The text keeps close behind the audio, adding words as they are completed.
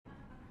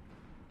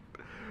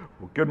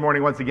Well, good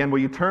morning once again. Will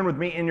you turn with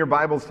me in your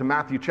Bibles to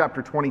Matthew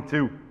chapter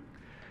 22?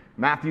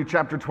 Matthew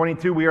chapter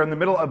 22, we are in the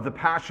middle of the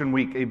Passion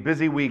Week, a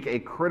busy week, a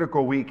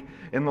critical week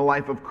in the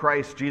life of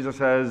Christ. Jesus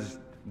has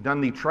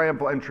done the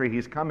triumphal entry.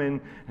 He's come in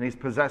and he's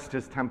possessed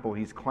his temple.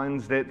 He's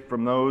cleansed it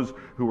from those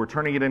who were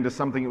turning it into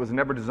something it was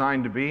never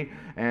designed to be,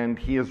 and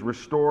he has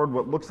restored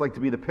what looks like to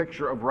be the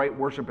picture of right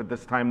worship at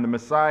this time. The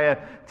Messiah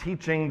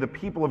teaching the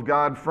people of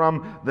God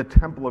from the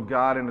temple of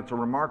God, and it's a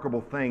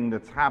remarkable thing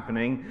that's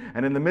happening.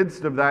 And in the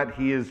midst of that,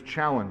 he is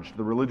challenged.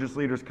 The religious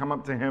leaders come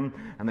up to him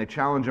and they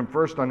challenge him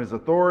first on his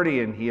authority,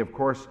 and he of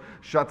course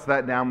shuts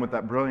that down with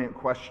that brilliant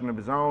question of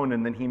his own,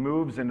 and then he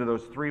moves into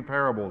those three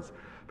parables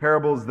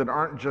that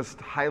aren't just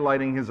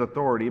highlighting his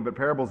authority, but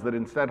parables that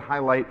instead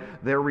highlight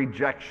their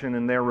rejection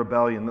and their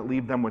rebellion, that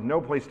leave them with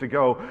no place to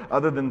go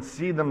other than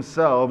see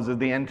themselves as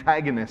the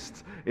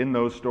antagonists in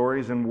those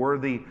stories and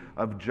worthy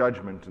of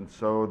judgment. And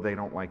so they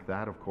don't like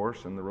that, of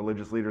course, and the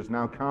religious leaders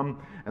now come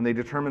and they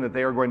determine that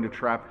they are going to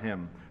trap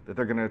him, that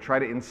they're going to try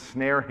to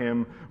ensnare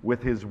him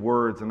with his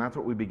words. And that's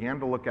what we began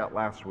to look at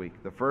last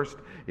week. The first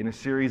in a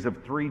series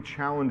of three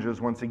challenges,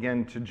 once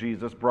again, to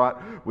Jesus,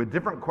 brought with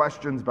different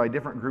questions by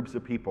different groups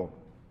of people.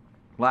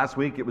 Last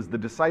week, it was the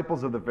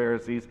disciples of the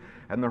Pharisees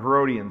and the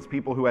Herodians,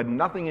 people who had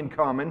nothing in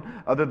common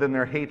other than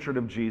their hatred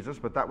of Jesus,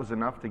 but that was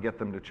enough to get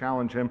them to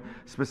challenge him,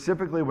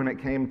 specifically when it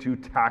came to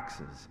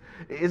taxes.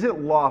 Is it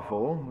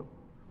lawful,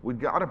 would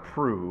God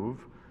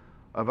approve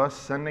of us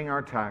sending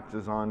our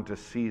taxes on to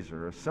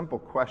Caesar? A simple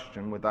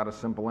question without a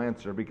simple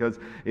answer, because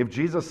if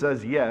Jesus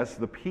says yes,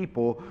 the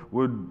people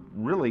would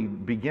really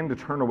begin to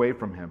turn away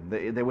from him.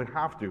 They would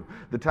have to.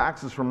 The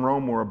taxes from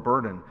Rome were a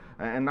burden.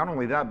 And not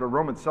only that, but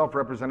Rome itself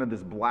represented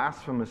this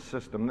blasphemous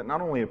system that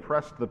not only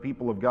oppressed the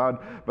people of God,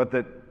 but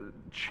that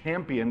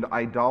championed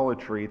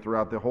idolatry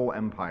throughout the whole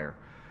empire.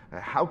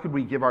 How could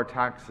we give our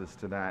taxes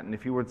to that? And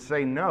if you would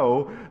say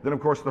no, then of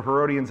course the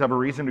Herodians have a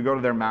reason to go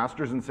to their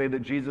masters and say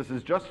that Jesus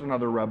is just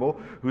another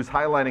rebel who's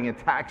highlighting a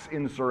tax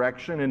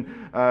insurrection,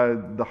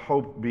 and the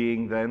hope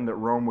being then that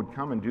Rome would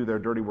come and do their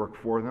dirty work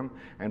for them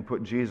and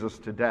put Jesus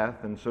to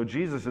death. And so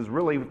Jesus is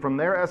really, from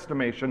their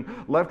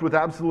estimation, left with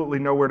absolutely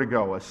nowhere to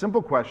go. A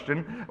simple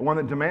question, one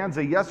that demands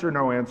a yes or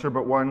no answer,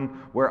 but one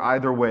where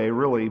either way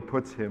really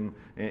puts him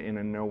in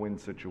a no-win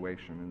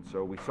situation. And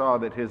so we saw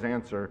that his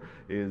answer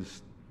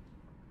is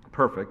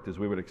perfect, as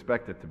we would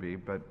expect it to be,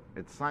 but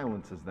it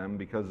silences them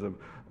because of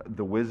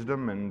the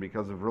wisdom and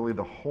because of really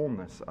the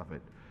wholeness of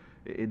it.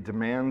 It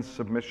demands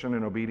submission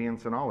and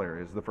obedience in all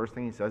areas. The first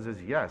thing he says is,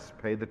 yes,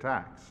 pay the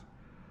tax.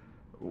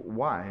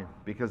 Why?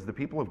 Because the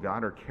people of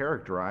God are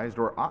characterized,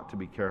 or ought to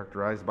be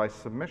characterized, by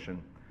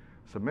submission.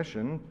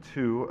 Submission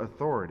to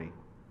authority,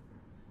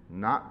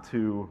 not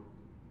to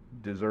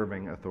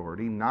deserving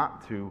authority,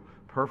 not to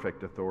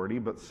perfect authority,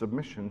 but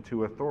submission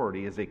to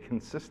authority is a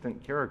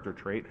consistent character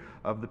trait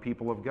of the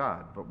people of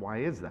God. But why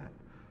is that?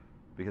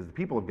 Because the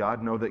people of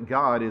God know that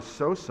God is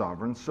so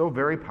sovereign, so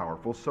very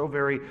powerful, so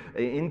very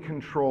in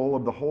control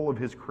of the whole of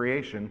his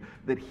creation,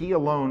 that he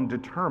alone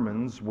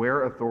determines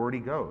where authority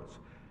goes.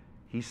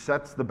 He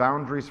sets the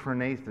boundaries for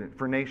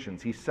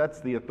nations. He sets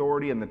the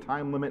authority and the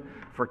time limit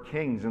for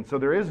kings. And so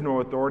there is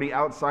no authority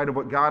outside of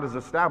what God has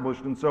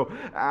established. And so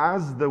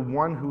as the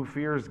one who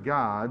fears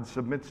God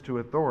submits to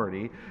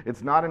authority,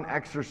 it's not an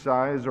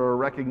exercise or a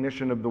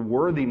recognition of the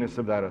worthiness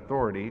of that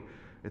authority.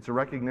 It's a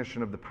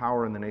recognition of the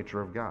power and the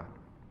nature of God.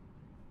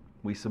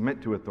 We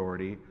submit to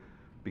authority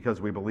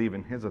because we believe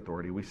in his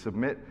authority. We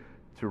submit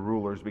to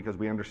rulers because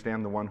we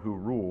understand the one who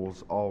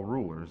rules all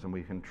rulers, and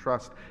we can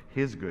trust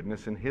his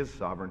goodness and his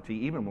sovereignty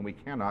even when we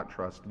cannot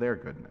trust their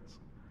goodness.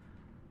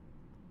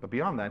 But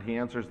beyond that, he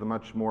answers the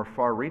much more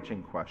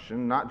far-reaching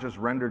question, not just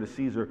render to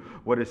Caesar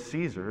what is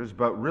Caesar's,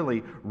 but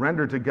really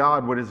render to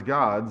God what is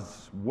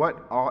God's.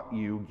 What ought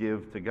you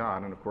give to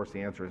God? And of course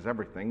the answer is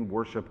everything.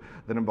 Worship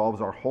that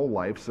involves our whole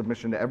life,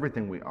 submission to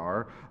everything we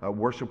are,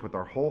 worship with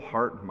our whole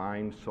heart,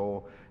 mind,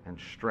 soul, and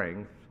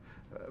strength.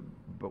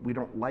 But we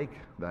don't like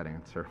that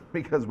answer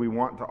because we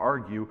want to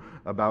argue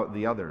about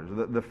the others.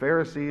 The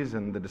Pharisees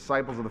and the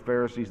disciples of the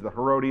Pharisees, the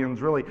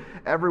Herodians, really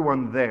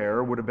everyone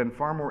there would have been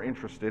far more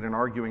interested in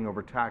arguing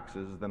over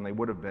taxes than they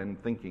would have been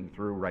thinking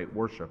through right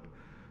worship.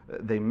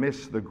 They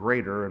miss the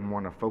greater and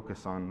want to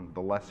focus on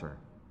the lesser.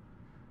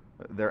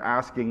 They're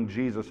asking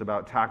Jesus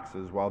about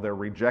taxes while they're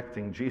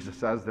rejecting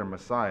Jesus as their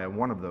Messiah.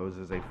 One of those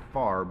is a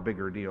far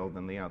bigger deal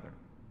than the other.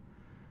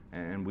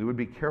 And we would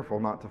be careful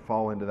not to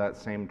fall into that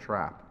same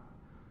trap.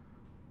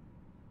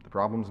 The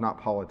problem's not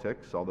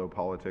politics, although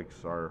politics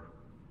are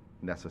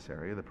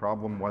necessary. The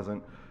problem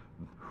wasn't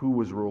who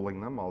was ruling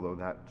them, although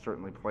that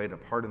certainly played a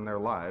part in their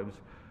lives.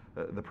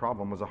 The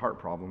problem was a heart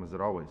problem, as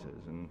it always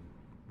is. And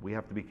we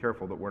have to be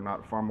careful that we're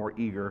not far more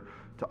eager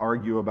to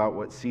argue about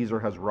what Caesar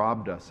has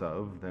robbed us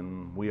of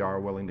than we are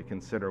willing to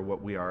consider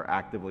what we are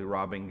actively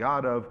robbing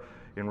God of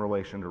in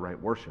relation to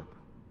right worship.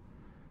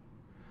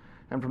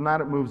 And from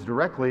that, it moves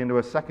directly into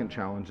a second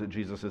challenge that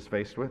Jesus is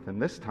faced with, and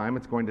this time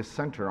it's going to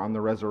center on the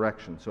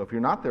resurrection. So if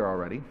you're not there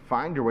already,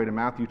 find your way to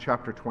Matthew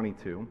chapter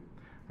 22.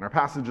 And our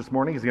passage this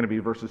morning is going to be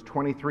verses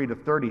 23 to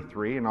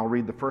 33, and I'll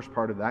read the first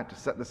part of that to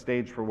set the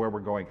stage for where we're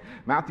going.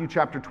 Matthew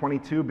chapter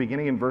 22,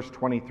 beginning in verse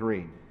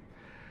 23.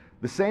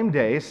 The same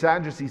day,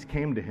 Sadducees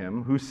came to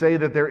him, who say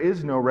that there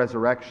is no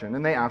resurrection,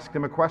 and they asked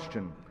him a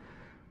question,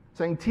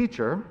 saying,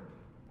 Teacher,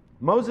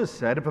 Moses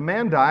said, if a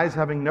man dies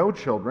having no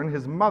children,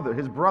 his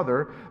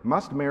brother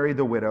must marry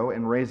the widow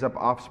and raise up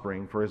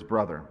offspring for his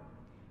brother.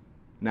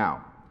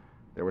 Now,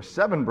 there were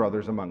 7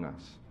 brothers among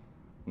us.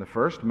 And the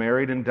first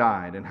married and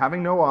died, and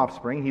having no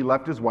offspring, he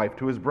left his wife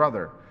to his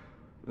brother.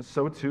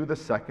 So too the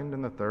second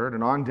and the third,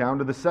 and on down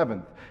to the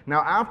 7th.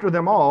 Now after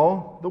them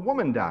all, the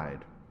woman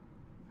died.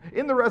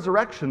 In the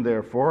resurrection,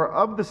 therefore,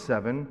 of the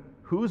 7,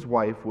 whose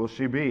wife will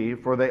she be?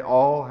 For they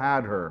all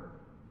had her.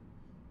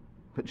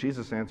 But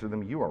Jesus answered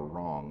them, You are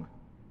wrong,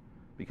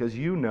 because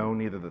you know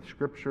neither the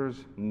Scriptures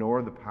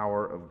nor the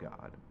power of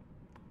God.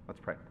 Let's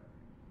pray.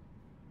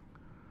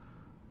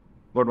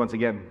 Lord, once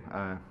again,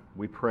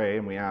 we pray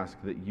and we ask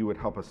that you would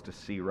help us to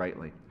see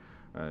rightly.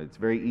 It's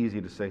very easy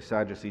to say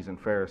Sadducees and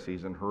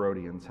Pharisees and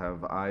Herodians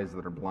have eyes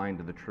that are blind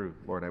to the truth.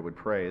 Lord, I would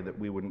pray that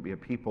we wouldn't be a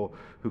people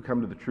who come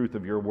to the truth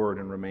of your word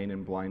and remain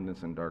in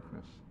blindness and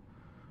darkness.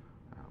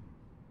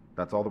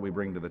 That's all that we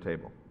bring to the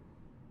table.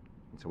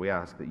 And so we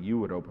ask that you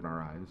would open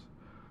our eyes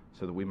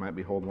so that we might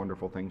behold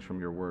wonderful things from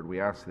your word. We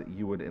ask that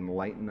you would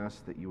enlighten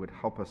us, that you would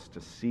help us to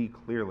see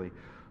clearly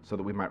so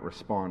that we might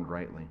respond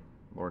rightly.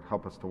 Lord,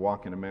 help us to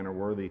walk in a manner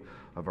worthy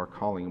of our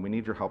calling, and we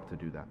need your help to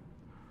do that.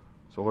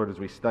 So, Lord, as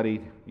we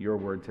study your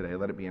word today,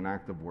 let it be an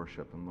act of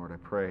worship. And, Lord, I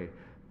pray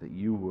that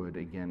you would,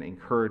 again,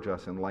 encourage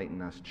us,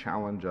 enlighten us,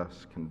 challenge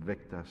us,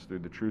 convict us through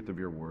the truth of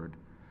your word,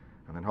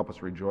 and then help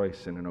us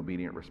rejoice in an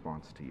obedient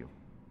response to you.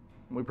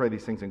 And we pray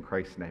these things in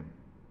Christ's name.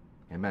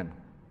 Amen.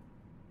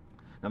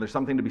 Now, there's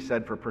something to be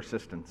said for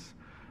persistence.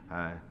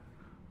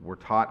 We're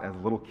taught as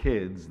little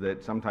kids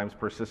that sometimes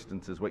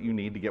persistence is what you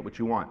need to get what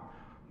you want.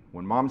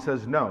 When mom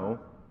says no,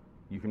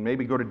 you can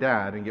maybe go to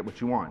dad and get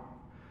what you want.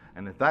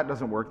 And if that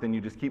doesn't work, then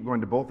you just keep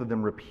going to both of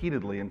them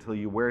repeatedly until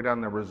you wear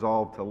down their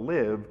resolve to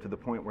live to the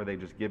point where they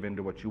just give in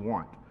to what you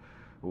want.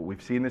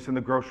 We've seen this in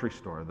the grocery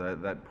store,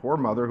 that poor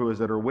mother who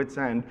is at her wit's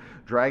end,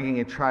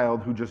 dragging a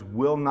child who just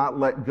will not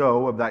let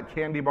go of that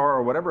candy bar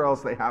or whatever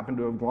else they happen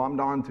to have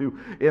glommed onto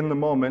in the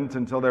moment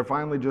until they're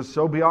finally just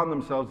so beyond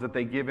themselves that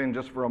they give in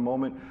just for a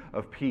moment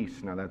of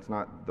peace. Now, that's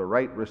not the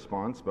right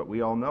response, but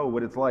we all know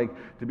what it's like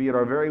to be at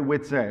our very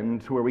wit's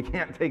end to where we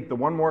can't take the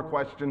one more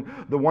question,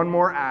 the one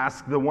more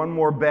ask, the one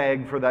more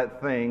beg for that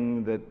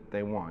thing that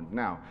they want.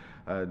 Now,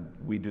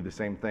 we do the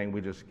same thing,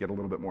 we just get a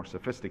little bit more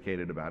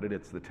sophisticated about it.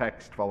 It's the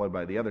text followed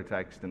by the other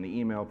text and the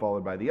email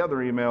followed by the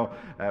other email.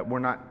 We're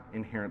not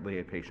inherently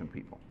a patient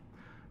people.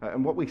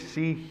 And what we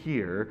see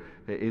here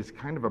is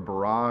kind of a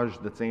barrage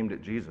that's aimed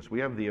at Jesus.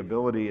 We have the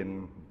ability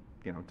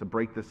to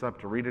break this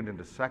up, to read it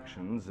into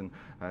sections and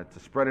to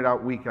spread it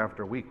out week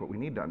after week. What we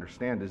need to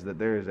understand is that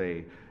there is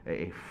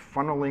a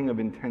funneling of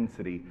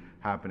intensity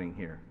happening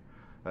here.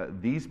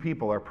 These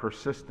people are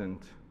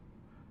persistent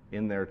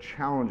in their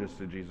challenges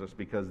to Jesus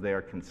because they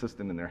are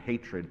consistent in their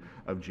hatred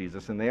of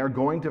Jesus, and they are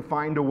going to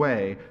find a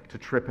way to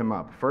trip him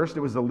up. First,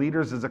 it was the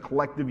leaders as a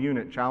collective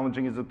unit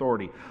challenging his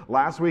authority.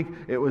 Last week,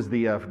 it was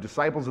the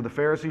disciples of the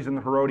Pharisees and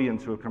the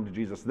Herodians who have come to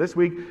Jesus. This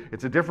week,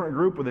 it's a different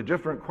group with a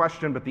different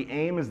question, but the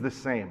aim is the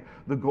same.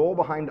 The goal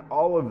behind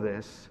all of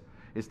this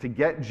is to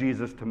get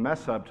Jesus to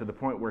mess up to the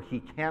point where he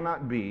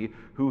cannot be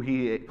who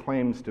he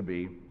claims to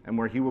be and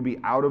where he will be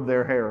out of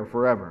their hair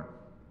forever.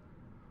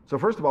 So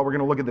first of all, we're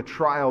going to look at the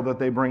trial that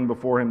they bring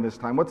before him this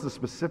time. What's the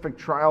specific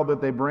trial that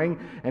they bring?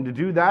 And to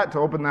do that, to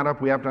open that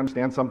up, we have to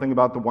understand something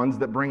about the ones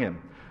that bring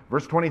him.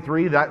 Verse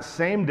 23, that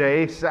same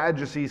day,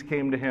 Sadducees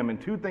came to him.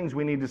 And 2 things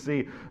we need to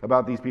see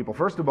about these people.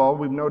 First of all,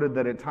 we've noted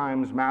that at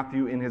times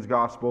Matthew in his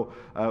gospel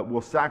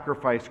will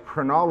sacrifice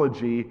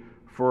chronology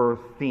for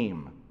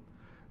theme.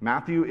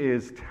 Matthew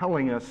is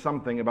telling us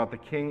something about the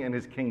king and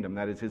his kingdom.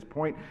 That is his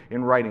point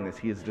in writing this.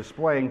 He is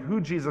displaying who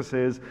Jesus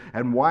is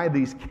and why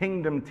these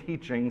kingdom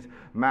teachings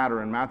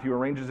matter. And Matthew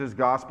arranges his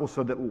gospel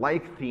so that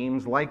like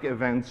themes, like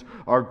events,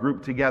 are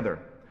grouped together.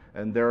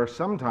 And there are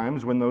some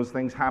times when those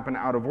things happen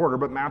out of order,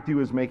 but Matthew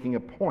is making a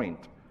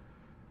point.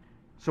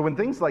 So when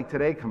things like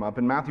today come up,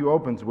 and Matthew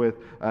opens with,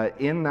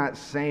 in that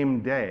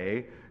same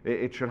day,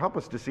 it should help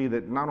us to see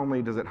that not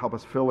only does it help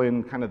us fill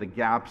in kind of the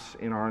gaps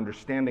in our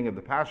understanding of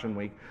the Passion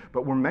Week,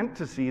 but we're meant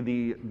to see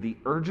the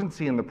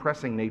urgency and the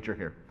pressing nature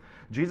here.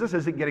 Jesus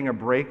isn't getting a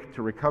break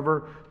to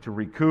recover, to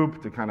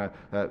recoup, to kind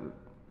of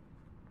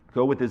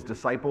go with his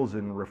disciples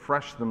and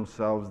refresh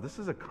themselves. This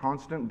is a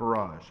constant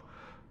barrage.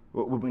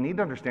 What we need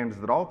to understand is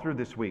that all through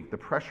this week, the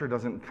pressure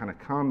doesn't kind of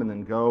come and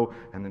then go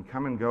and then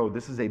come and go.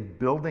 This is a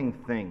building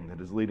thing that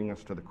is leading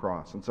us to the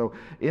cross. And so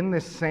in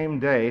this same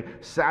day,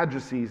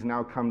 Sadducees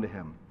now come to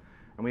him.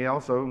 And we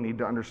also need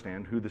to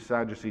understand who the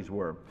Sadducees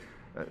were.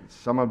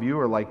 Some of you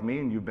are like me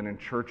and you've been in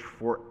church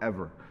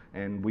forever.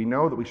 And we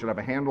know that we should have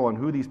a handle on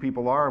who these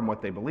people are and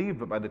what they believe,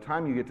 but by the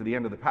time you get to the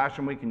end of the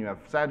Passion Week and you have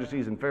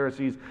Sadducees and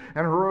Pharisees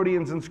and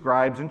Herodians and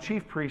scribes and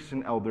chief priests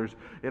and elders,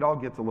 it all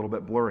gets a little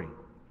bit blurry.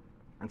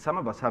 And some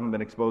of us haven't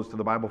been exposed to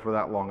the Bible for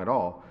that long at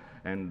all.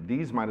 And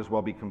these might as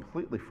well be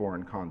completely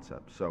foreign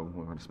concepts. So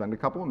we're going to spend a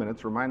couple of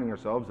minutes reminding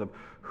ourselves of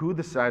who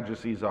the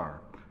Sadducees are.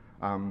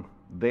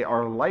 They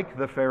are like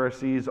the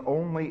Pharisees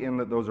only in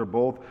that those are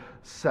both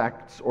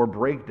sects or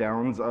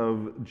breakdowns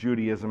of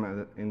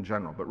Judaism in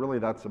general. But really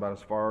that's about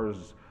as far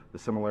as the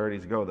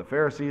similarities go. The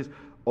Pharisees,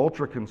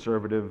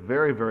 ultra-conservative,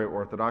 very, very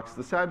orthodox.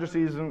 The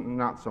Sadducees,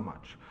 not so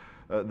much.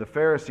 The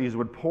Pharisees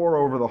would pore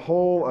over the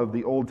whole of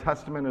the Old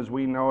Testament as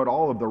we know it,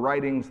 all of the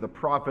writings, the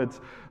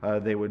prophets.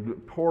 They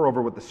would pore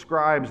over what the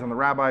scribes and the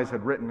rabbis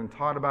had written and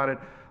taught about it.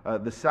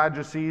 The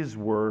Sadducees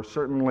were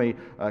certainly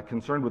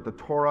concerned with the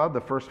Torah, the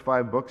first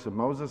 5 books of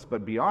Moses,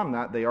 but beyond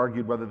that, they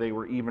argued whether they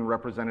were even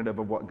representative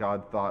of what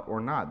God thought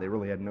or not. They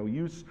really had no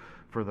use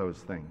for those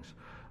things.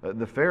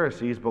 The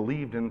Pharisees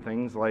believed in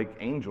things like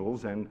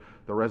angels and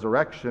the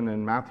resurrection,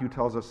 and Matthew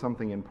tells us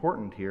something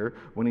important here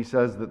when he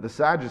says that the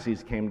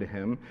Sadducees came to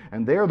him,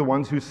 and they are the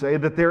ones who say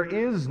that there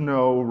is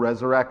no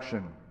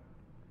resurrection.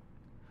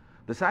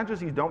 The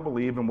Sadducees don't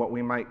believe in what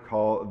we might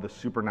call the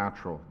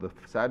supernatural. The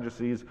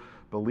Sadducees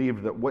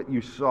believed that what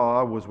you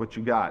saw was what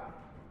you got,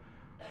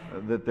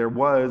 that there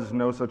was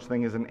no such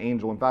thing as an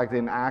angel. In fact,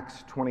 in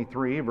Acts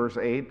 23, verse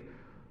 8,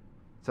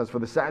 it says, "For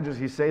the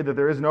Sadducees say that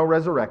there is no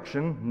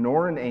resurrection,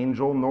 nor an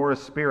angel, nor a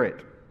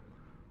spirit."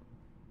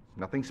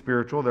 Nothing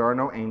spiritual, there are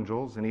no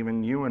angels, and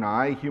even you and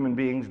I, human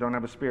beings, don't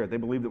have a spirit. They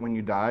believe that when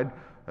you died,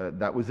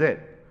 that was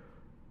it.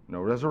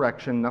 No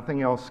resurrection,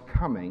 nothing else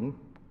coming,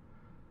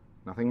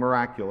 nothing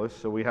miraculous.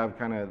 So we have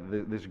kind of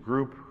this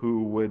group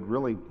who would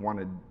really want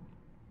to,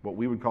 what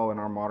we would call in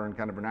our modern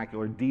kind of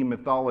vernacular,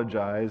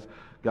 demythologize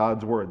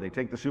God's word. They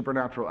take the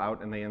supernatural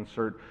out and they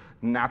insert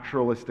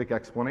naturalistic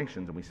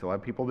explanations, and we still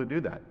have people that do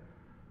that.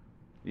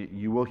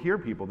 You will hear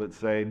people that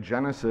say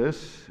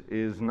Genesis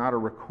is not a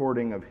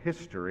recording of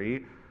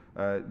history.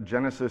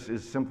 Genesis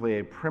is simply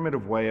a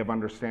primitive way of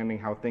understanding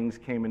how things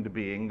came into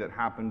being that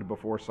happened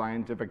before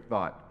scientific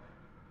thought.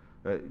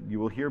 You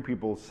will hear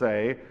people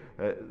say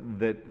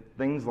that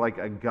things like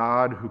a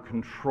God who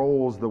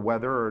controls the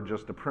weather are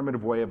just a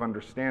primitive way of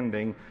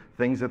understanding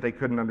things that they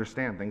couldn't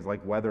understand, things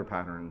like weather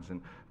patterns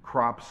and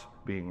crops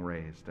being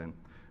raised. And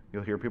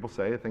you'll hear people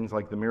say things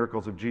like the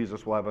miracles of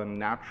Jesus will have a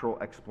natural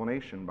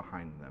explanation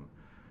behind them.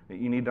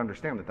 You need to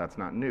understand that that's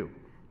not new.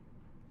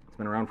 It's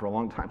been around for a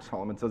long time.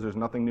 Solomon says there's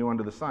nothing new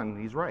under the sun.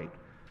 He's right.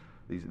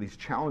 These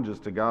challenges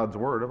to God's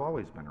word have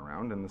always been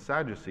around, and the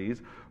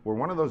Sadducees were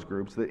one of those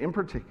groups that in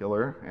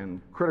particular, and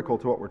critical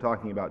to what we're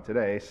talking about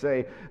today,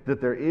 say that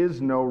there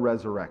is no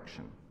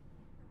resurrection.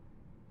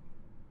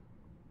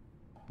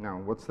 Now,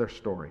 what's their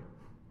story?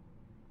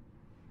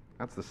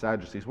 That's the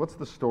Sadducees. What's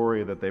the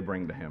story that they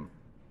bring to him?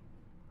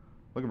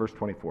 Look at verse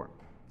 24.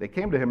 They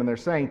came to him and they're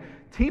saying,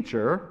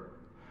 "Teacher,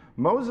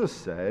 Moses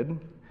said,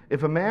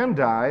 if a man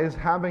dies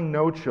having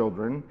no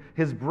children,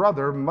 his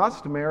brother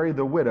must marry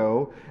the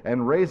widow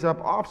and raise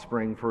up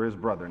offspring for his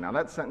brother." Now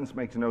that sentence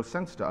makes no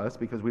sense to us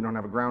because we don't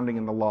have a grounding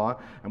in the law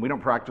and we don't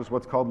practice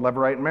what's called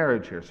Levirate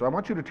marriage here. So I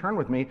want you to turn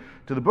with me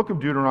to the book of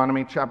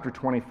Deuteronomy chapter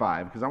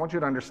 25 because I want you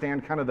to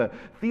understand kind of the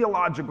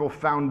theological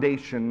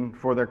foundation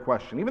for their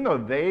question. Even though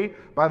they,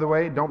 by the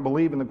way, don't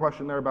believe in the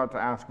question they're about to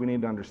ask, we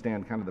need to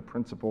understand kind of the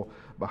principle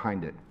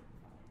behind it.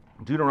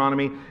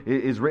 Deuteronomy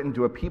is written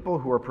to a people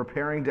who are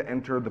preparing to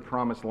enter the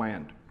promised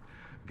land.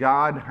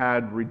 God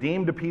had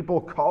redeemed a people,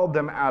 called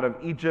them out of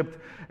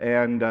Egypt,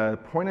 and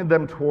pointed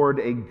them toward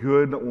a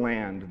good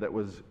land that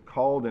was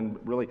called and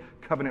really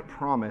covenant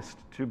promised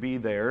to be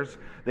theirs.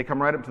 They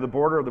come right up to the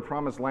border of the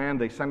promised land.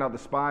 They send out the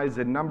spies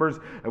in numbers,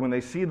 and when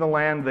they see the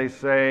land, they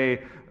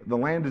say, "The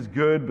land is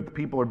good, but the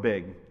people are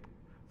big.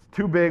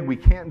 Too big, we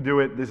can't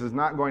do it, this is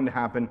not going to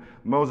happen.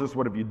 Moses,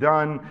 what have you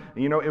done?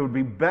 You know, it would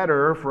be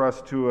better for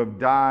us to have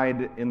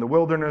died in the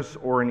wilderness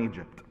or in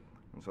Egypt."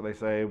 And so they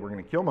say, we're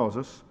going to kill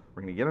Moses,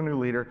 we're going to get a new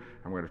leader,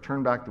 and we're going to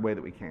turn back the way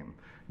that we came.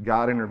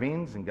 God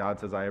intervenes, and God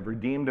says, "I have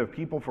redeemed a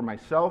people for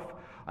myself.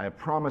 I have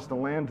promised a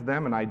land to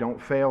them, and I don't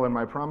fail in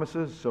my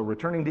promises, so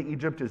returning to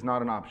Egypt is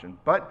not an option."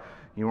 But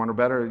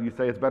you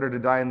say it's better to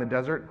die in the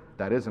desert?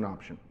 That is an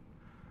option.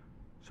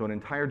 So an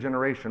entire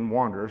generation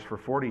wanders for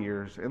 40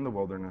 years in the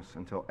wilderness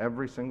until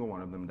every single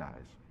one of them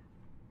dies.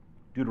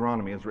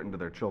 Deuteronomy is written to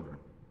their children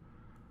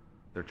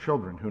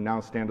who now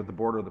stand at the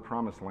border of the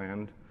promised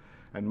land,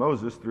 and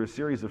Moses, through a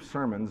series of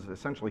sermons,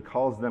 essentially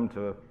calls them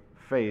to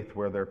faith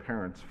where their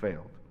parents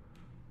failed.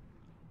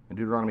 And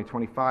Deuteronomy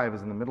 25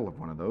 is in the middle of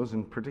one of those.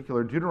 In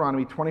particular,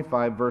 Deuteronomy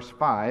 25, verse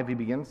 5, he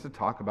begins to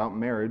talk about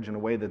marriage in a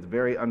way that's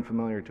very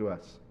unfamiliar to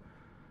us.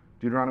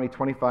 Deuteronomy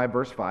 25,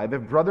 verse 5,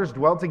 "If brothers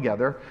dwell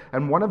together,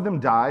 and one of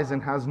them dies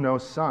and has no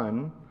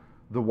son,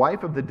 the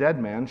wife of the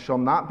dead man shall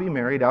not be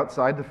married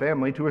outside the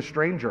family to a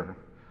stranger.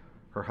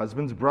 Her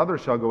husband's brother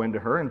shall go into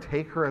her and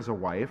take her as a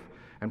wife,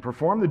 and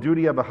perform the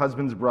duty of a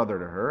husband's brother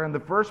to her, and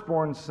the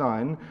firstborn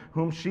son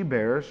whom she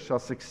bears shall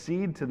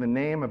succeed to the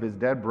name of his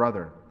dead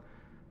brother,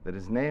 that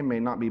his name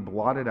may not be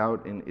blotted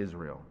out in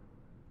Israel."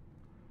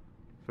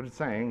 So what it's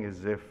saying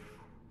is if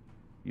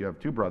you have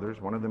two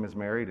brothers, one of them is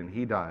married and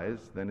he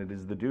dies, then it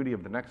is the duty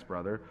of the next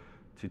brother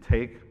to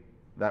take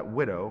that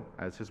widow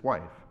as his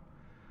wife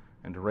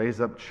and to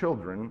raise up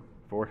children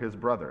for his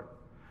brother.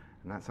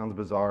 And that sounds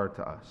bizarre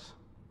to us.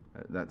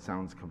 That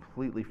sounds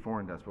completely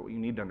foreign to us. But what you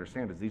need to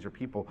understand is these are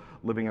people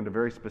living under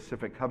very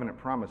specific covenant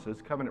promises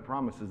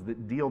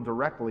that deal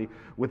directly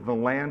with the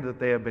land that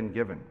they have been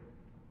given.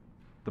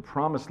 The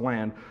promised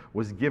land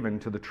was given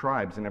to the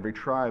tribes, and every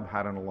tribe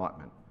had an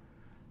allotment.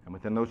 And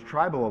within those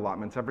tribal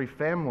allotments, every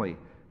family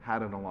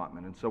had an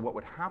allotment. And so what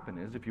would happen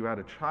is if you had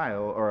a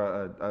child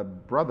or a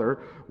brother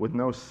with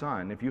no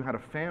son, if you had a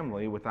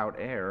family without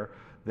heir,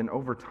 then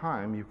over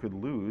time you could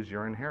lose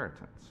your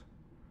inheritance.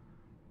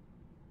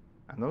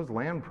 And those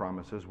land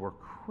promises were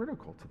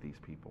critical to these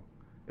people.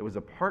 It was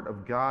a part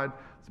of God's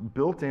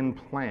built-in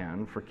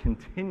plan for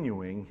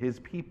continuing his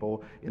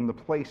people in the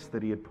place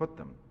that he had put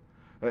them.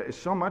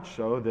 So much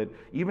so that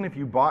even if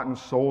you bought and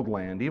sold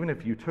land, even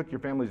if you took your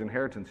family's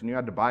inheritance and you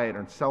had to buy it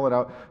and sell it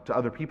out to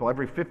other people,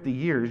 every 50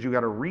 years you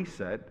got a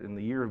reset in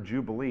the year of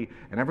Jubilee,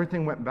 and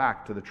everything went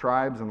back to the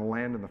tribes and the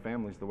land and the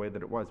families the way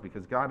that it was,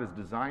 because God has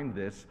designed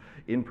this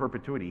in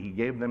perpetuity. He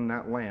gave them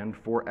that land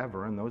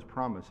forever, and those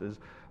promises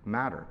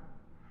matter.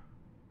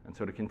 And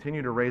so to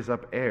continue to raise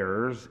up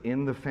heirs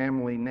in the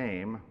family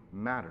name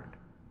mattered.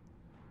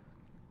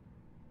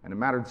 And it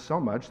mattered so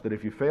much that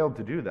if you failed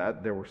to do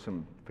that, there were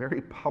some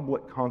very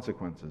public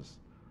consequences.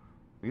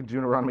 Look at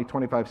Deuteronomy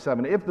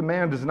 25:7. If the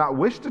man does not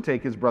wish to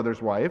take his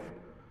brother's wife,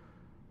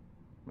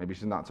 maybe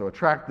she's not so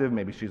attractive,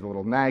 maybe she's a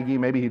little naggy,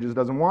 maybe he just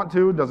doesn't want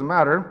to, it doesn't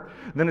matter,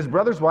 then his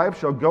brother's wife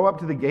shall go up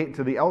to the gate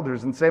to the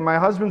elders and say, my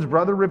husband's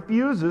brother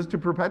refuses to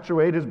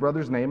perpetuate his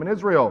brother's name in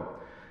Israel.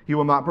 He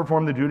will not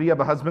perform the duty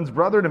of a husband's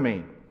brother to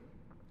me.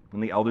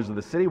 And the elders of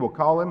the city will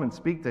call him and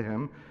speak to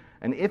him.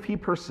 And if he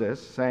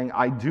persists, saying,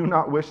 I do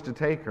not wish to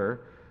take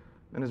her,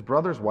 then his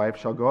brother's wife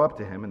shall go up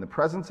to him in the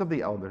presence of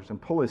the elders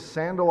and pull his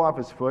sandal off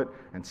his foot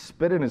and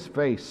spit in his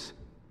face.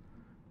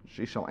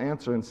 She shall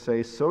answer and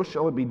say, so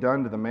shall it be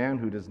done to the man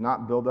who does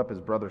not build up his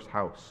brother's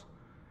house.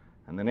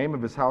 And the name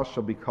of his house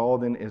shall be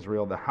called in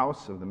Israel, the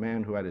house of the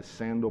man who had his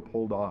sandal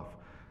pulled off.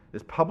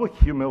 This public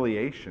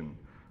humiliation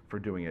for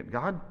doing it.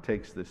 God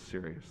takes this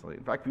seriously.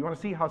 In fact, if you want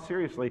to see how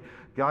seriously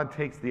God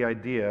takes the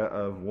idea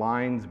of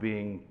lines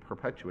being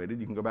perpetuated,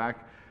 you can go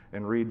back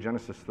and read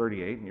Genesis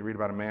 38, and you read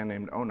about a man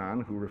named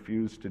Onan who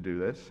refused to do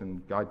this,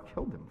 and God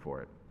killed him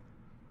for it.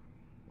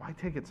 Why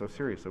take it so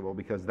seriously? Well,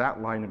 because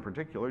that line in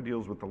particular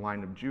deals with the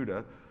line of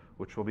Judah,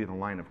 which will be the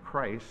line of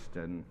Christ,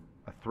 and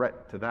a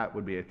threat to that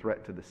would be a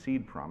threat to the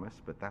seed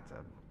promise, but that's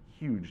a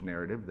huge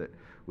narrative that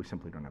we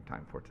simply don't have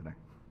time for today.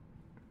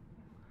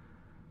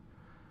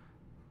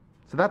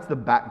 So that's the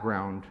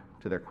background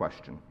to their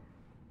question.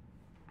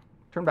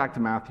 Turn back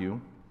to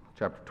Matthew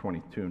chapter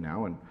 22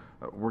 now, and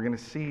we're going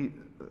to see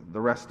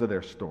the rest of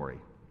their story.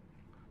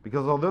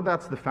 Because although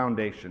that's the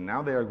foundation,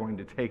 now they are going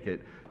to take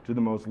it to the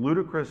most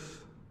ludicrous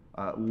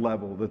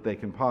level that they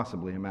can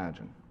possibly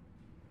imagine.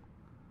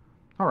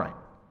 All right,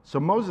 so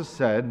Moses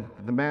said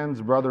that the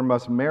man's brother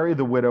must marry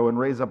the widow and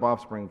raise up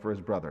offspring for his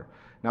brother.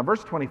 Now,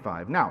 verse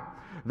 25. Now,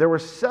 there were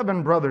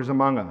 7 brothers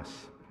among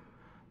us.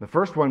 The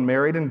first one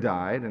married and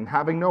died, and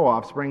having no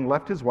offspring,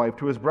 left his wife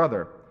to his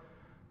brother.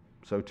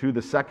 So too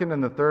the second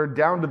and the third,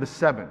 down to the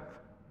 7th.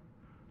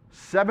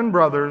 7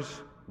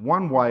 brothers,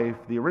 1 wife,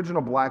 the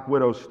original Black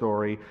Widow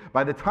story.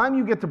 By the time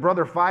you get to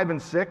brother 5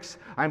 and 6,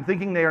 I'm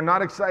thinking they are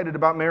not excited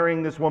about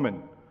marrying this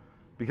woman,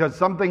 because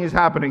something is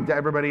happening to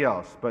everybody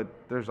else. But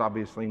there's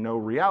obviously no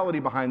reality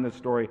behind this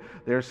story.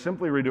 They're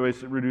simply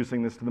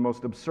reducing this to the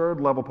most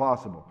absurd level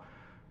possible.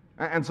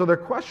 And so their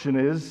question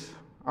is,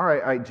 all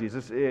right,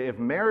 Jesus, if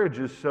marriage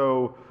is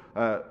so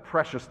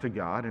precious to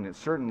God, and it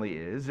certainly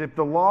is, if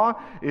the law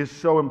is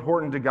so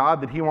important to God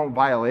that he won't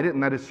violate it,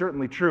 and that is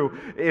certainly true,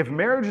 if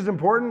marriage is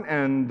important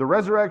and the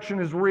resurrection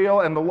is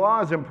real and the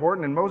law is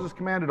important and Moses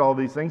commanded all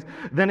these things,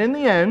 then in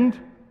the end,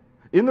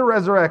 in the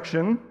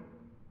resurrection,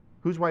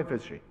 whose wife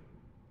is she?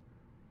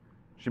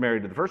 She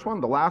married to the first one,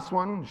 the last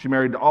one? She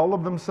married to all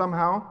of them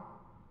somehow?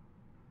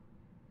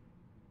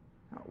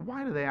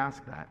 Why do they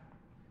ask that?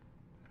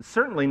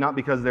 Certainly not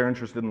because they're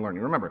interested in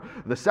learning. Remember,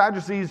 the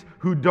Sadducees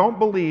who don't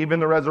believe in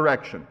the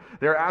resurrection,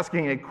 they're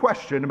asking a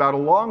question about a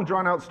long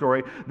drawn-out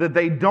story that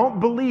they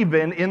don't believe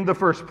in the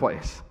first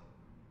place.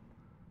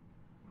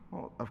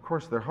 Well, of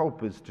course, their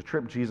hope is to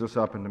trip Jesus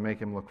up and to make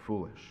him look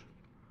foolish.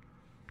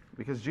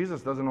 Because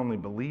Jesus doesn't only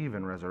believe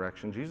in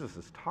resurrection, Jesus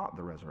has taught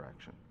the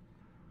resurrection.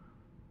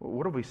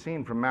 What have we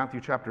seen from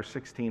Matthew chapter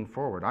 16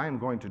 forward? I am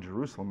going to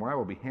Jerusalem where I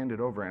will be handed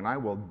over and I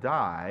will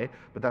die,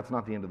 but that's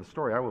not the end of the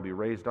story. I will be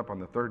raised up on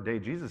the 3rd day.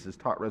 Jesus has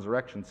taught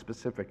resurrection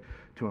specific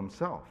to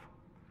himself.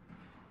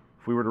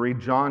 If we were to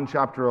read John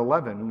chapter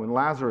 11, when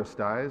Lazarus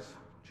dies,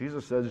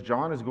 Jesus says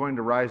John is going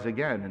to rise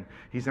again, and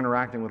he's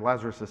interacting with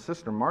Lazarus'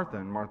 sister Martha,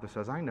 and Martha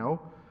says, I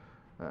know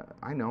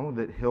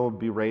that he'll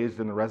be raised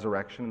in the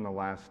resurrection in the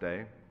last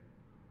day.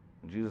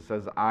 And Jesus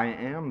says, I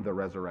am the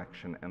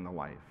resurrection and the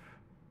life.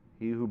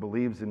 He who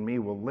believes in me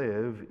will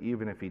live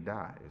even if he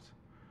dies.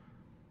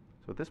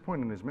 So at this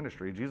point in his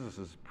ministry, Jesus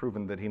has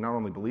proven that he not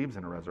only believes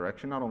in a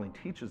resurrection, not only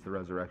teaches the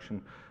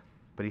resurrection,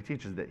 but he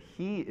teaches that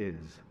he is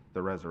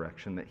the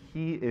resurrection, that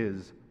he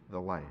is the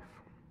life.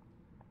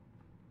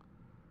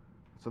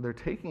 So they're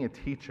taking a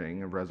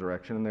teaching of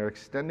resurrection and they're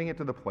extending it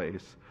to the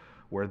place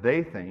where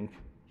they think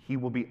he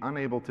will be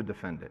unable to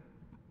defend it.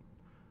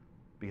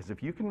 Because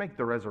if you can make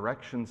the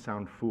resurrection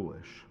sound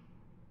foolish,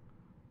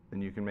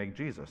 then you can make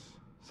Jesus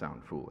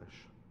sound foolish.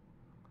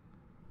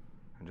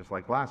 And just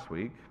like last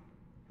week,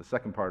 the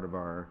second part of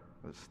our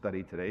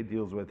study today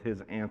deals with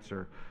his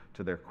answer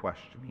to their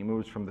question. He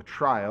moves from the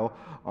trial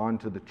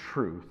onto the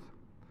truth.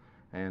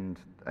 And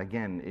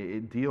again,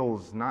 it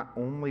deals not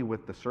only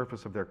with the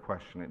surface of their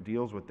question, it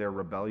deals with their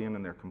rebellion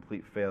and their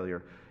complete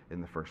failure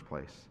in the first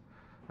place.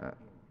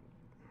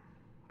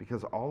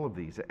 Because all of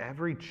these,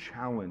 every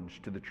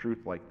challenge to the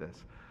truth like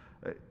this,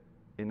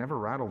 it never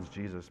rattles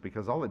Jesus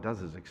because all it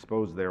does is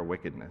expose their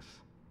wickedness.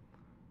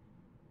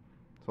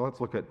 So let's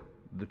look at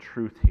the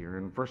truth here.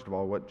 And first of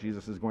all, what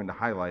Jesus is going to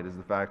highlight is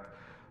the fact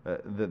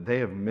that they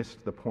have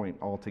missed the point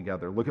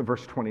altogether. Look at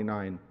verse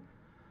 29.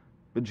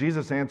 But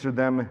Jesus answered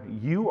them,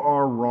 "You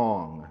are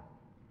wrong."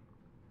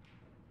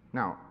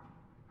 Now,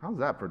 how's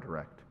that for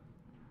direct?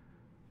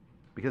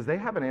 Because they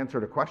haven't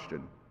answered a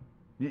question.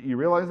 You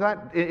realize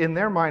that? In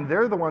their mind,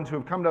 they're the ones who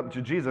have come up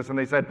to Jesus and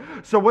they said,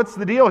 so what's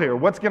the deal here?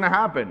 What's going to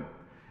happen?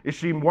 Is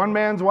she one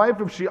man's wife?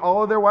 Is she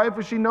all of their wife?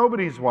 Is she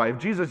nobody's wife?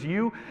 Jesus,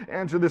 you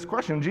answer this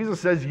question. Jesus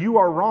says, you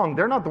are wrong.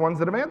 They're not the ones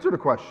that have answered a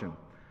question.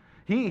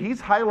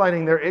 He's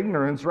highlighting their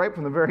ignorance right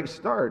from the very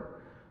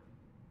start.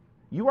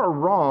 You are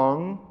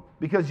wrong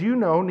because you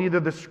know neither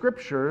the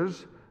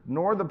Scriptures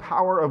nor the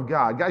power of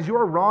God. Guys, you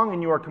are wrong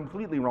and you are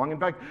completely wrong. In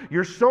fact,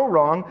 you're so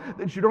wrong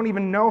that you don't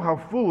even know how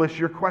foolish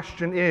your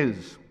question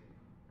is.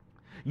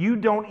 You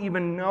don't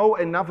even know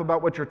enough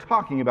about what you're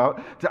talking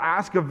about to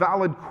ask a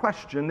valid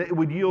question that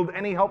would yield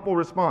any helpful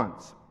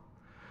response.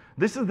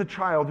 This is the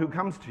child who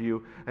comes to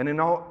you and in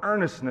all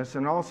earnestness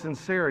and all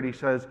sincerity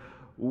says,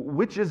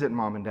 which is it,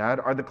 Mom and Dad?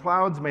 Are the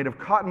clouds made of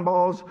cotton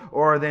balls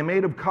or are they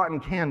made of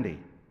cotton candy?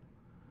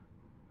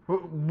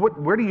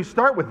 Where do you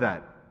start with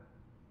that?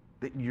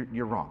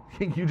 You're wrong.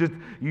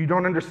 You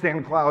don't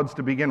understand clouds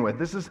to begin with.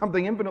 This is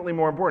something infinitely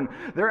more important.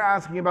 They're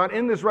asking about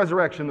in this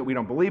resurrection that we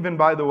don't believe in,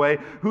 by the way,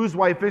 whose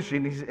wife is she?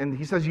 And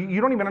he says,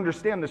 you don't even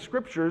understand the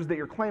Scriptures that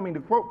you're claiming to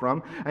quote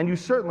from, and you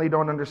certainly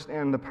don't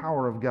understand the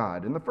power of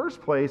God. In the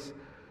first place,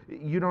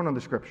 you don't know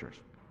the Scriptures.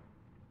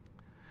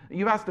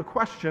 You've asked a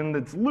question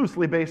that's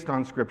loosely based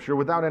on Scripture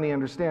without any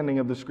understanding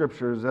of the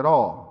Scriptures at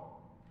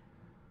all.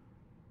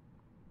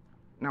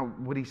 Now,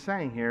 what he's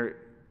saying here,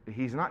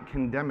 he's not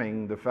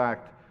condemning the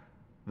fact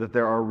that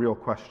there are real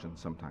questions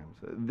sometimes.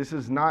 This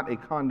is not a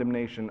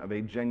condemnation of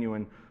a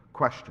genuine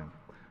question.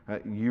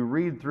 You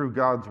read through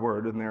God's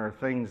Word, and there are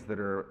things that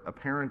are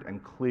apparent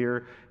and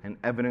clear and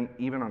evident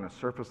even on a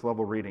surface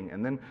level reading.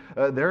 And then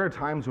there are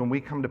times when we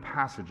come to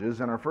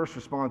passages, and our first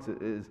response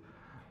is,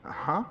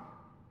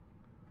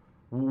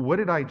 what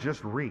did I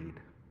just read?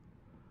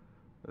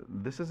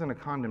 This isn't a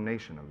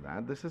condemnation of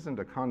that. This isn't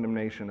a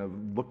condemnation of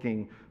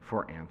looking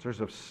for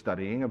answers, of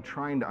studying, of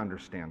trying to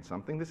understand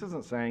something. This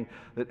isn't saying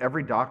that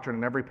every doctrine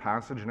and every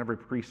passage and every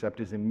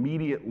precept is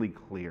immediately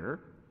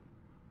clear.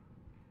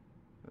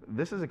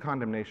 This is a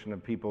condemnation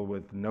of people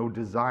with no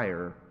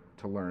desire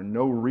to learn,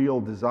 no real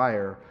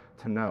desire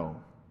to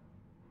know.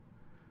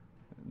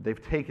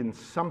 They've taken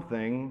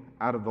something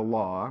out of the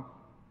law.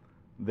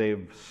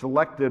 They've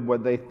selected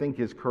what they think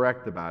is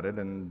correct about it,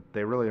 and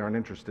they really aren't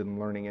interested in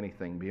learning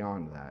anything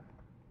beyond that.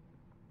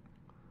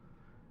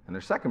 And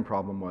their second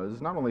problem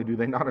was, not only do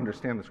they not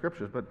understand the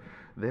Scriptures, but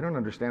they don't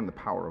understand the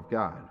power of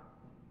God.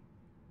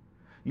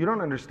 You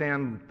don't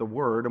understand the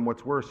Word, and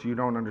what's worse, you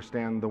don't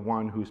understand the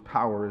one whose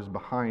power is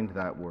behind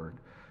that Word.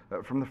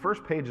 From the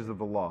first pages of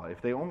the law,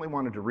 if they only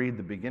wanted to read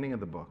the beginning of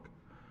the book,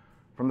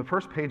 from the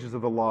first pages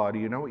of the law, do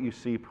you know what you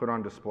see put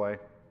on display?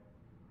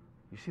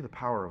 You see the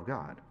power of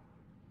God.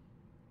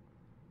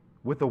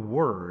 With the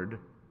Word,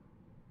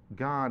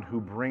 God who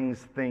brings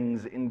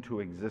things into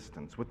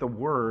existence. With the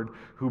Word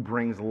who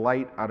brings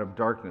light out of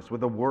darkness.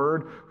 With the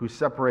Word who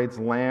separates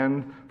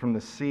land from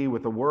the sea.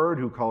 With the Word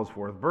who calls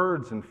forth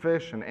birds and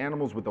fish and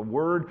animals. With the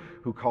Word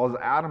who calls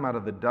Adam out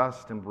of the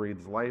dust and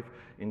breathes life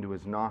into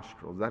his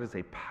nostrils. That is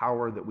a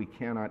power that we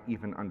cannot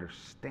even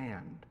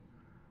understand.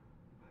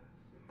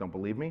 Don't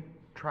believe me?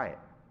 Try it.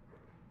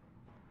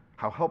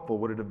 How helpful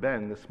would it have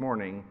been this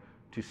morning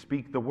to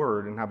speak the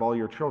Word and have all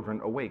your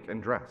children awake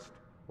and dressed,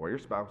 or your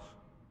spouse?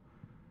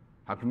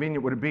 How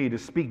convenient would it be to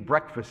speak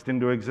breakfast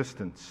into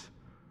existence?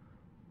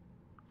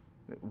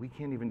 We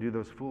can't even do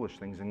those foolish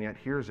things, and yet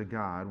here's a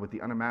God with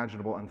the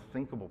unimaginable,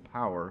 unthinkable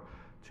power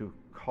to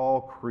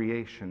call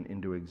creation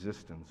into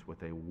existence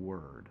with a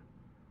word.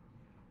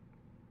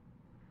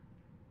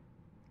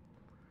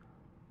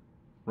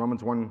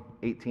 Romans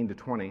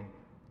 1:18-20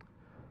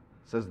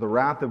 says, "The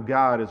wrath of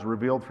God is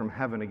revealed from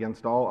heaven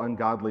against all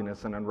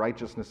ungodliness and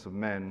unrighteousness of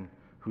men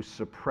who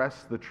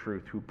suppress the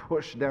truth, who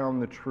push down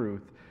the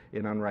truth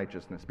in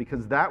unrighteousness.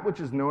 Because that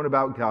which is known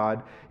about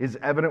God is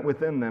evident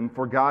within them,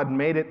 for God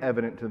made it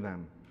evident to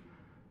them."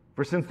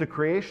 For since the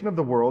creation of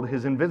the world,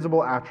 his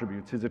invisible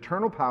attributes, his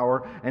eternal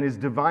power, and his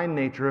divine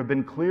nature have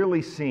been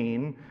clearly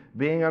seen,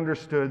 being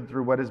understood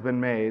through what has been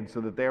made, so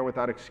that they are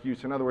without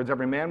excuse. In other words,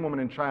 every man, woman,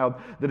 and child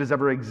that has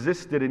ever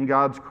existed in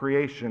God's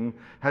creation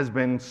has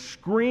been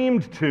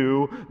screamed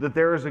to that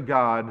there is a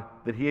God,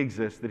 that he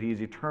exists, that he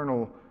is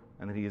eternal,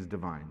 and that he is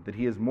divine, that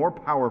he is more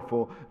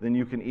powerful than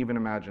you can even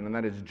imagine, and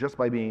that is just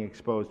by being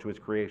exposed to his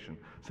creation.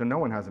 So no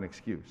one has an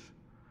excuse.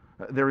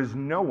 There is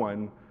no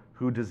one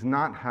who does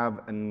not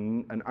have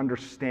an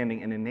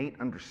understanding, an innate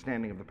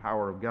understanding of the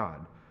power of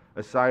God,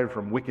 aside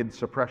from wicked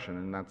suppression,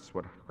 and that's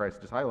what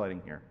Christ is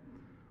highlighting here.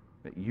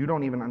 That you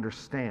don't even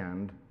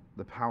understand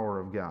the power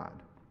of God.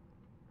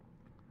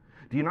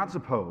 Do you not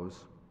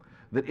suppose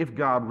that if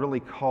God really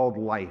called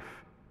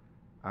life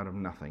out of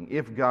nothing,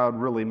 if God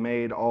really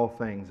made all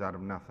things out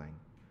of nothing,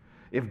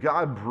 if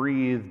God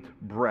breathed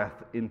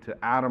breath into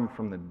Adam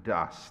from the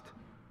dust,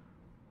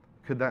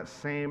 could that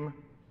same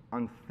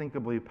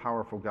unthinkably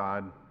powerful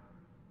God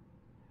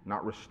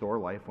not restore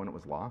life when it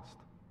was lost?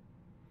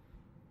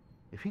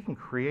 If he can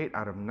create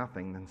out of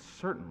nothing, then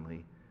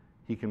certainly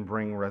he can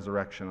bring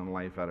resurrection and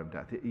life out of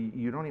death.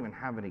 You don't even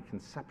have any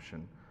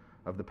conception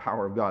of the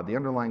power of God. The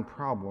underlying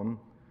problem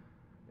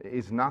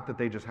is not that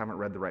they just haven't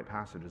read the right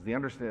passages. The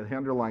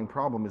underlying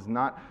problem is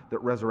not that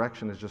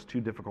resurrection is just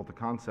too difficult a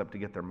concept to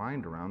get their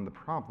mind around. The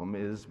problem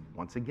is,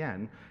 once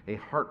again, a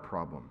heart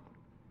problem.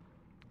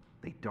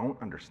 They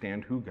don't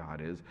understand who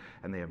God is,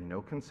 and they have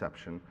no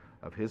conception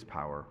of his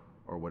power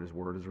or what his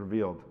word has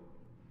revealed.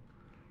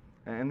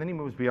 And then he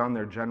moves beyond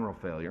their general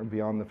failure,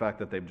 beyond the fact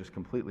that they've just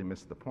completely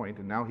missed the point,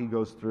 and now he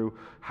goes through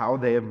how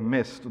they have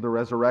missed the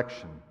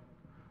resurrection.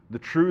 The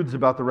truths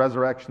about the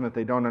resurrection that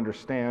they don't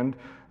understand,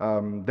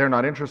 they're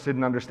not interested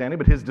in understanding,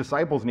 but his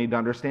disciples need to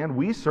understand.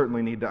 We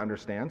certainly need to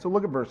understand. So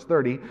look at verse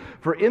 30.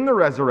 For in the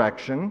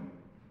resurrection,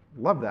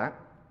 love that,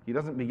 he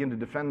doesn't begin to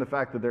defend the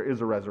fact that there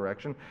is a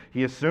resurrection.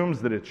 He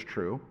assumes that it's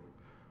true.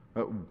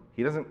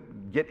 He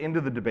doesn't get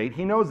into the debate.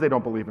 He knows they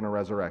don't believe in a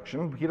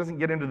resurrection. He doesn't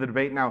get into the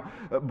debate. Now,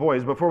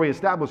 boys, before we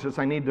establish this,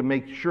 I need to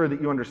make sure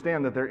that you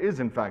understand that there is,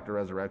 in fact, a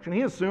resurrection.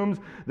 He assumes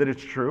that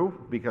it's true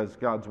because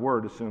God's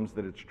word assumes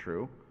that it's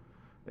true.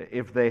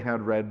 If they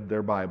had read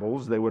their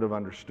Bibles, they would have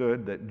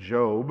understood that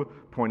Job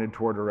pointed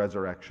toward a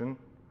resurrection.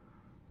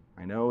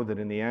 I know that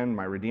in the end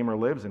my Redeemer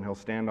lives and he'll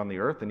stand on the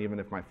earth, and even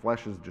if my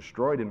flesh is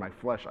destroyed, in my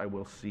flesh I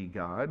will see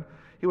God.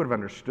 He would have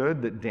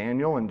understood that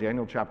Daniel in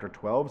Daniel chapter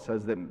 12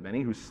 says that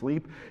many who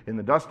sleep in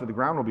the dust of the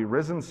ground will be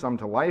risen, some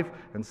to life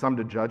and some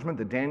to judgment.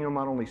 That Daniel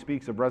not only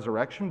speaks of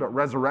resurrection, but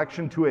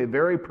resurrection to a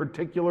very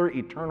particular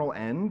eternal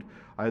end,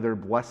 either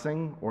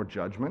blessing or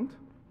judgment.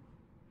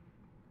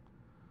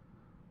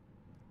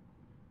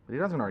 But he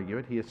doesn't argue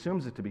it. He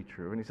assumes it to be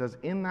true. And he says,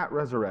 in that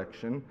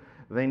resurrection,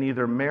 they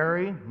neither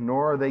marry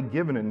nor are they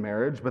given in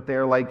marriage, but they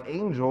are like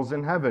angels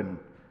in heaven.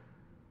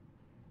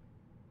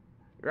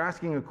 You're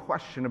asking a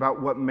question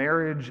about what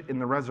marriage in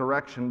the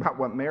resurrection, about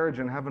what marriage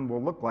in heaven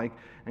will look like,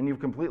 and you've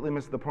completely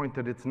missed the point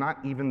that it's not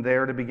even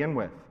there to begin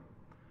with.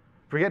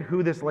 Forget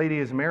who this lady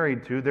is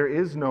married to. There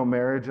is no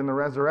marriage in the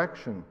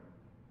resurrection.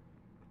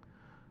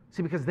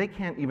 See, because they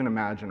can't even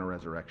imagine a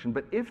resurrection,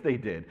 but if they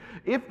did,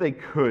 if they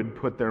could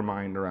put their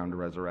mind around a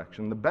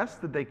resurrection, the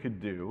best that they could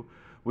do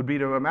would be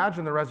to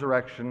imagine the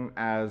resurrection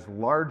as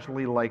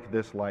largely like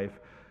this life,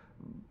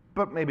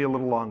 but maybe a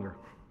little longer.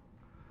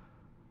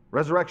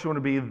 Resurrection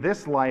would be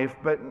this life,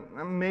 but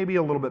maybe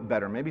a little bit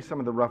better. Maybe some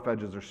of the rough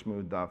edges are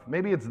smoothed off.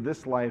 Maybe it's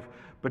this life,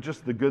 but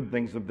just the good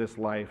things of this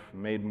life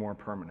made more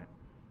permanent.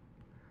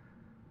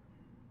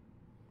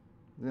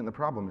 And the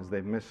problem is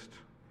they've missed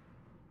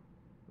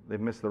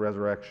the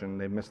resurrection.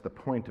 They've missed the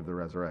point of the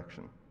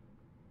resurrection.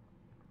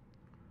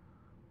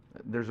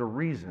 There's a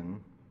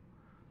reason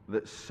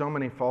that so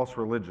many false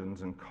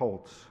religions and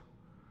cults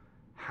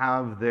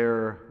have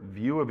their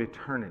view of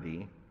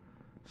eternity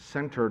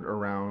centered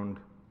around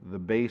the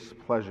base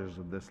pleasures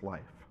of this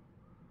life.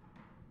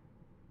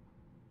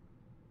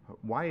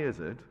 Why is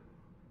it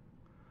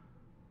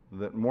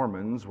that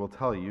Mormons will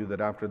tell you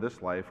that after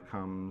this life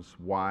comes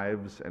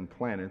wives and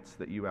planets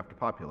that you have to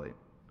populate?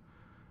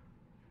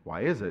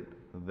 Why is it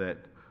that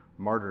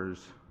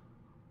martyrs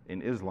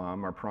in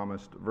Islam are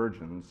promised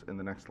virgins in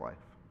the next life?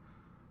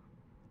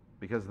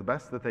 Because the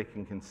best that they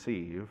can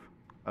conceive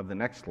of the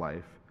next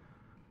life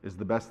is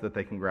the best that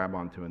they can grab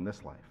onto in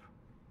this life.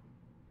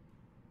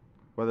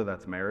 Whether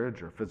that's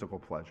marriage or physical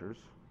pleasures.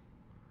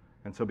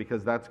 And so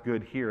because that's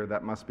good here,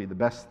 that must be the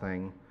best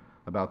thing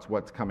about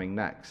what's coming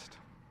next.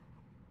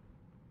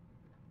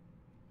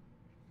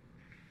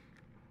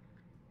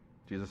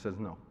 Jesus says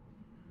no.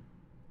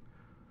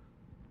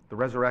 The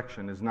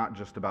resurrection is not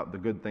just about the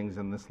good things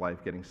in this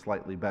life getting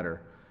slightly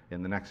better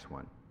in the next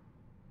one.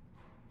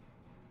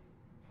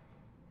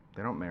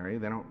 They don't marry.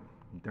 They're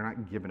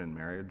not given in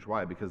marriage.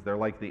 Why? Because they're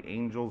like the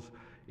angels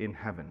in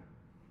heaven.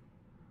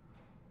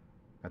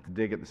 I have to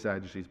dig at the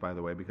Sadducees, by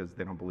the way, because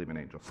they don't believe in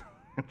angels.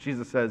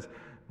 Jesus says,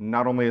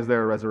 not only is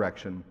there a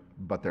resurrection,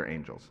 but they're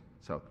angels.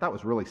 So that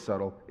was really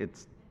subtle.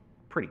 It's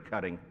pretty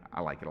cutting.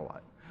 I like it a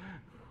lot.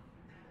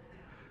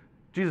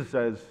 Jesus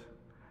says,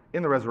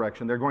 in the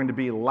resurrection, they're going to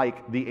be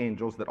like the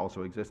angels that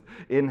also exist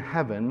in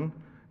heaven.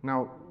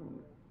 Now,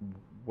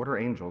 what are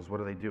angels? What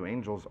do they do?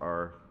 Angels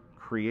are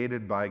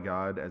created by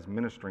God as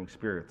ministering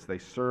spirits. They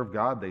serve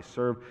God, they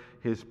serve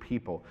his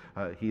people.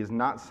 He is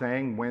not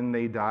saying when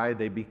they die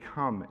they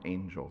become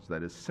angels.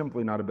 That is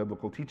simply not a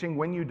biblical teaching.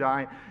 When you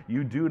die,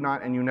 you do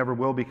not and you never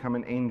will become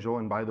an angel,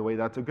 and by the way,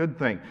 that's a good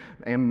thing.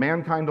 And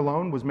mankind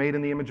alone was made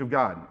in the image of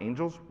God.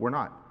 Angels were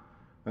not.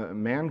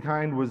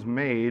 Mankind was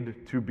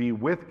made to be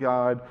with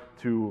God,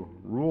 to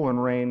rule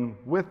and reign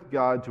with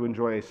God, to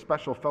enjoy a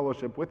special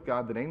fellowship with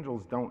God that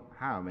angels don't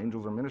have.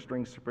 Angels are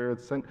ministering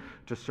spirits sent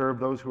to serve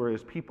those who are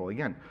his people.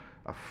 Again,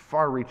 a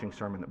far-reaching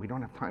sermon that we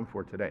don't have time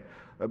for today.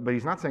 But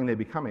he's not saying they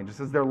become angels.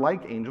 He says they're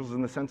like angels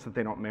in the sense that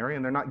they don't marry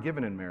and they're not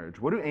given in marriage.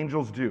 What do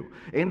angels do?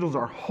 Angels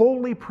are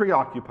wholly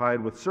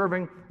preoccupied with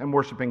serving and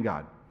worshiping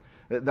God.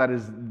 That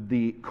is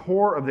the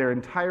core of their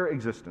entire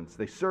existence.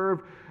 They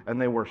serve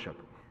and they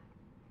worship.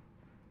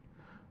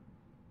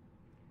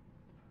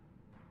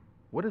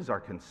 What is our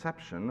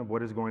conception of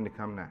what is going to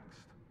come next?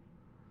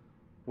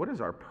 What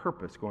is our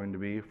purpose going to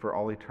be for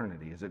all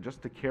eternity? Is it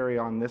just to carry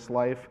on this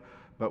life,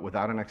 but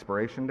without an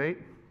expiration date?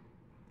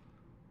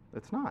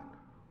 It's not.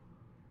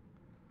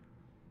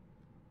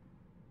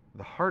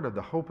 The heart of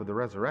the hope of the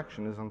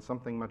resurrection is on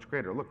something much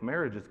greater. Look,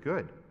 marriage is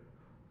good.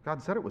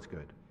 God said it was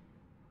good.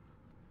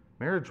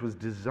 Marriage was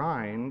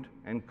designed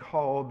and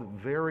called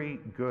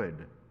very good.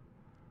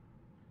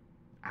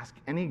 Ask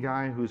any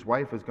guy whose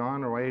wife has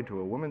gone away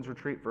to a women's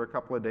retreat for a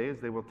couple of days,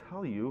 they will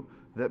tell you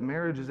that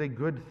marriage is a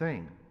good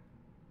thing.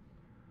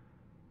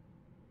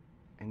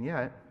 And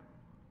yet,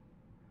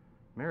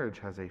 marriage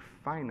has a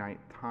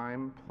finite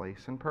time,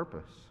 place, and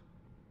purpose.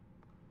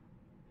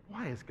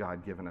 Why has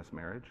God given us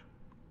marriage?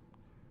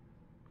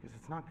 Because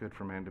it's not good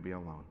for man to be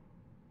alone.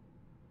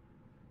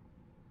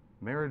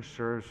 Marriage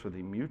serves for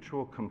the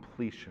mutual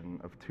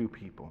completion of two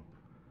people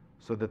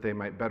so that they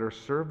might better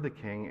serve the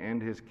king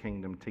and his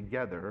kingdom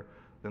together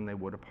than they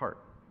would apart.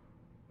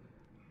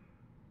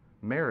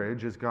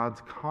 Marriage is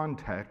God's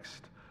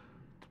context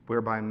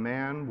whereby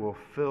man will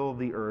fill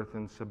the earth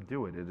and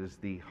subdue it. It is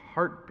the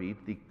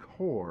heartbeat, the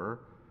core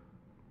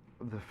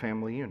of the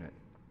family unit.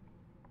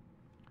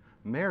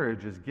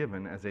 Marriage is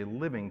given as a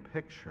living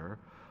picture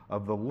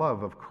of the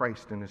love of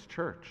Christ and his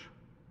church.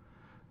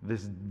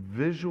 This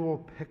visual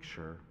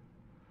picture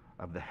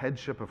of the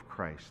headship of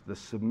Christ, the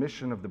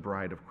submission of the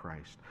bride of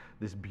Christ,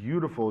 this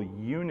beautiful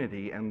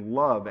unity and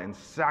love and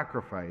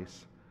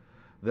sacrifice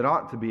that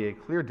ought to be a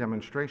clear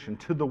demonstration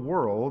to the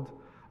world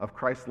of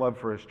Christ's love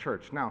for his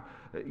church. Now,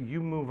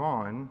 you move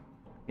on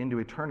into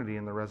eternity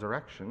in the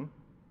resurrection.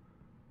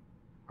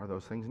 Are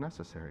those things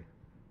necessary?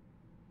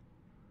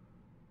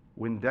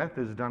 When death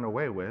is done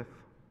away with,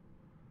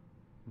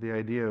 the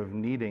idea of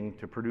needing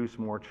to produce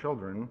more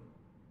children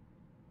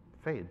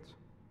fades.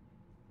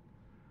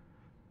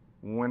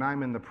 When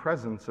I'm in the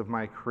presence of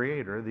my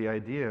Creator, the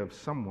idea of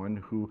someone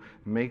who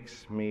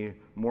makes me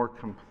more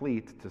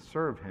complete to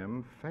serve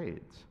him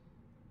fades.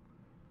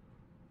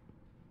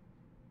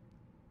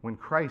 When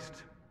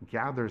Christ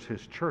gathers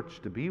his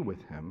church to be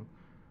with him,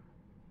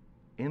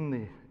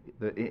 in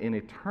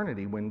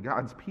eternity, when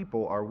God's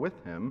people are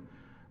with him,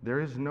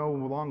 there is no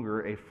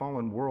longer a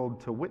fallen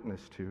world to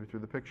witness to through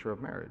the picture of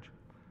marriage.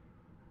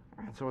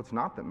 And so it's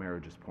not that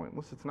marriage is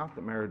pointless. It's not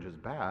that marriage is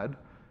bad.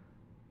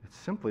 It's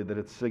simply that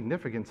its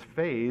significance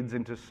fades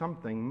into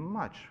something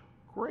much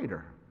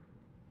greater.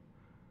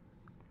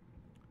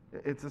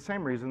 It's the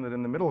same reason that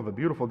in the middle of a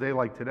beautiful day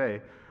like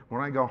today,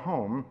 when I go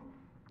home,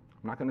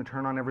 I'm not going to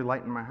turn on every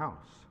light in my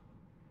house.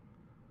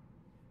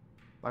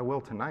 I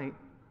will tonight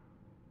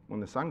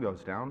when the sun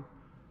goes down.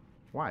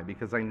 Why?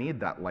 Because I need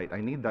that light. I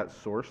need that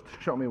source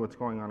to show me what's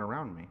going on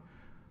around me.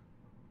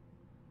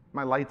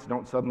 My lights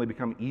don't suddenly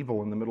become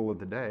evil in the middle of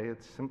the day.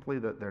 It's simply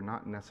that they're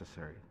not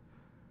necessary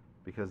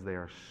because they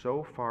are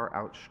so far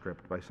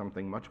outstripped by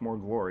something much more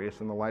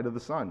glorious in the light of the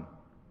sun.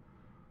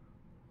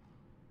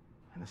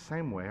 In the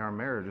same way, our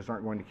marriages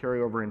aren't going to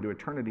carry over into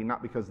eternity,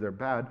 not because they're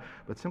bad,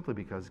 but simply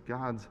because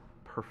God's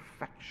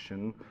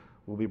perfection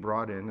will be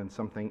brought in and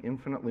something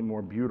infinitely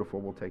more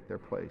beautiful will take their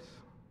place.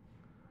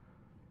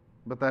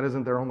 But that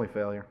isn't their only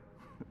failure.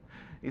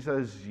 He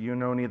says, you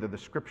know neither the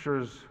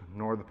scriptures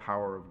nor the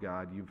power of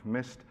God. You've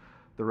missed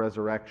the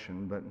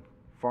resurrection, but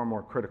far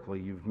more critically,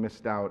 you've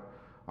missed out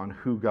on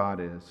who God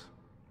is.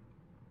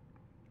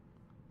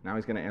 Now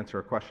he's going to answer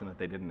a question that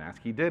they didn't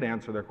ask. He did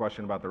answer their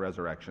question about the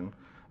resurrection.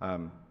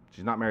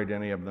 She's not married to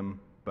any of them,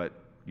 but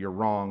you're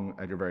wrong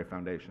at your very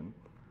foundation.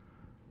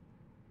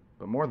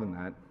 But more than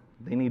that,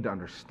 they need to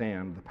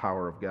understand the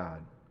power of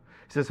God.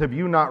 He says, have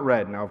you not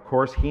read? Now, of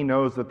course, he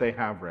knows that they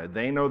have read.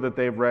 They know that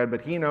they've read,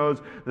 but he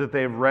knows that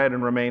they've read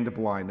and remained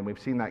blind. And we've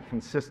seen that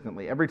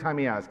consistently. Every time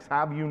he asks,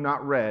 have you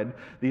not read?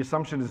 The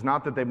assumption is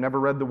not that they've never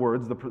read the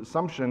words. The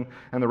assumption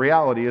and the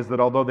reality is that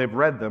although they've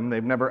read them,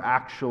 they've never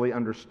actually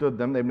understood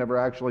them. They've never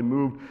actually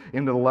moved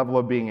into the level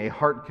of being a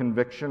heart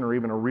conviction or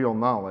even a real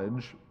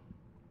knowledge.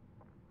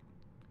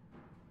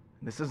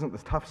 This isn't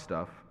the tough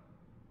stuff.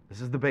 This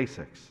is the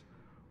basics.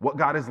 what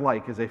God is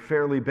like is a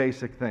fairly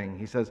basic thing.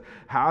 He says,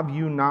 have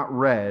you not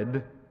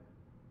read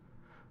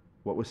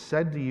what was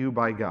said to you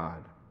by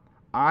God?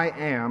 I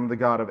am the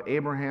God of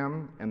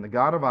Abraham and the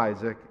God of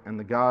Isaac and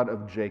the God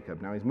of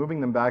Jacob. Now he's moving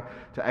them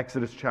back to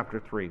Exodus chapter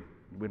 3.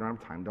 We don't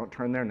have time. Don't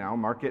turn there now.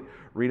 Mark it.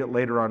 Read it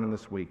later on in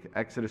this week.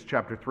 Exodus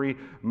chapter 3.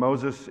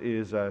 Moses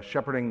is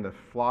shepherding the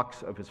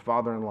flocks of his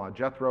father-in-law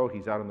Jethro.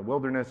 He's out in the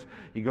wilderness.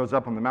 He goes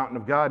up on the mountain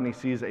of God and he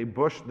sees a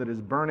bush that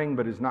is burning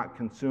but is not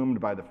consumed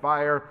by the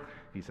fire.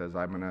 He says,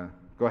 I'm going to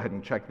go ahead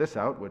and check this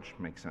out, which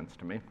makes sense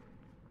to me.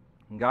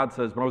 And God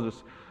says,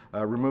 Moses,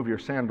 remove your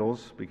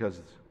sandals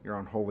because you're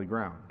on holy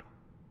ground.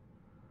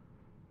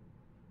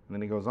 And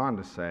then he goes on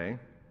to say,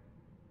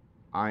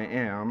 I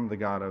am the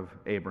God of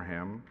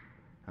Abraham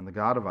and the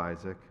God of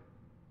Isaac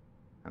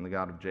and the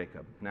God of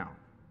Jacob. Now,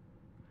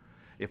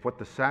 if what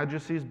the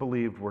Sadducees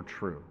believed were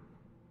true,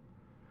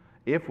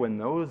 if when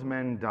those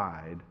men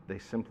died, they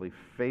simply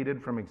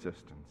faded from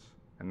existence,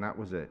 and that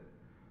was it,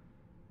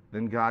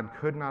 then God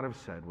could not have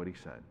said what he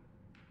said.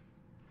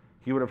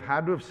 He would have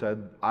had to have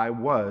said, I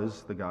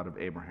was the God of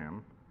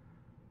Abraham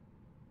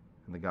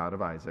and the God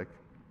of Isaac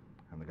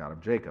and the God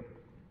of Jacob.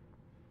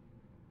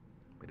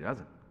 But he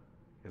doesn't.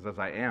 He says,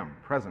 I am,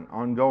 present,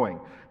 ongoing.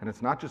 And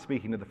it's not just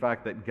speaking to the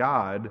fact that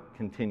God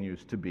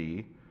continues to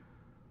be,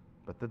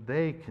 but that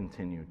they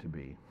continue to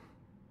be.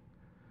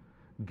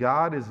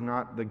 God is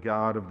not the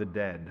God of the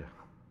dead.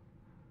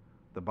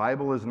 The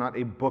Bible is not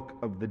a book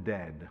of the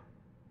dead.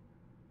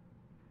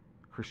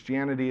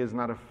 Christianity is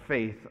not a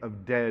faith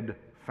of dead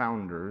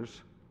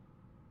founders.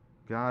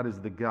 God is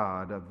the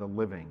God of the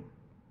living.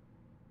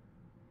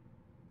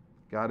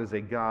 God is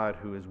a God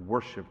who is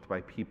worshipped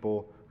by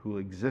people who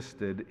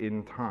existed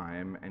in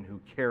time and who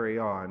carry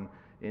on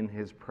in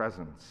his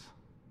presence.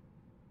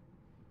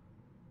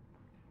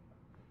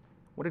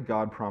 What did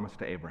God promise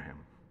to Abraham?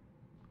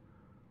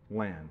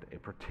 Land, a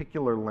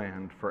particular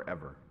land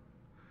forever.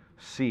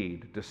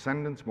 Seed,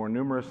 descendants more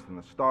numerous than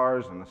the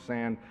stars and the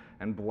sand,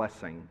 and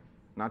blessing.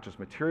 Not just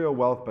material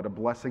wealth, but a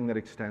blessing that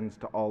extends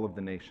to all of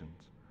the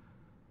nations.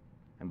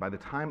 And by the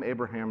time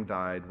Abraham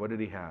died, what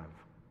did he have?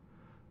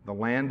 The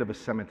land of a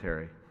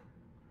cemetery.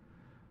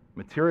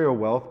 Material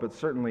wealth, but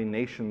certainly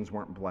nations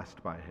weren't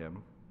blessed by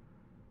him.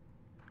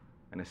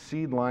 And a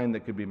seed line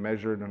that could be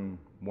measured in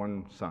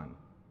one son.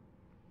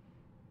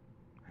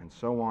 And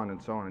so on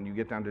and so on. And you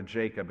get down to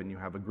Jacob and you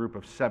have a group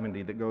of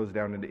 70 that goes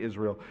down into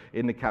Israel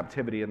into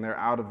captivity and they're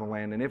out of the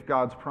land. And if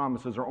God's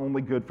promises are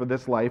only good for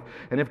this life,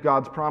 and if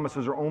God's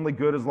promises are only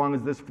good as long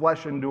as this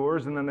flesh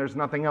endures and then there's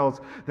nothing else,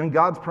 then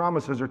God's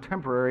promises are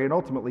temporary and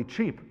ultimately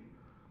cheap.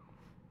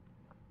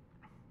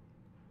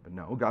 But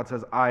no, God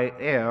says, I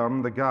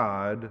am the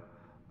God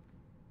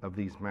of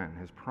these men.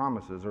 His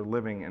promises are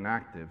living and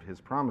active.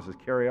 His promises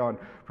carry on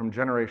from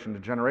generation to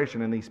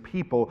generation, and these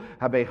people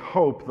have a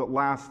hope that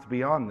lasts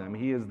beyond them.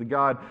 He is the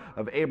God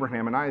of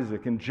Abraham and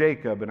Isaac and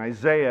Jacob and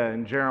Isaiah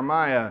and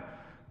Jeremiah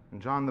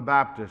and John the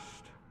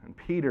Baptist and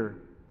Peter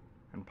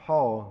and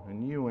Paul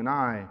and you and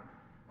I.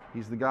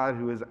 He's the God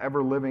who is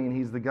ever living, and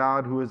he's the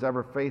God who is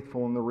ever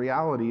faithful. And the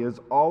reality is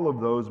all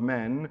of those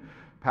men,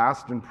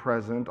 past and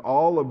present,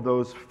 all of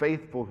those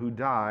faithful who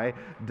die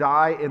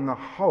in the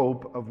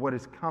hope of what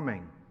is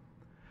coming.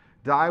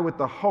 Die with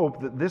the hope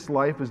that this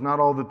life is not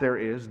all that there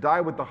is. Die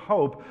with the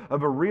hope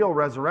of a real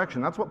resurrection.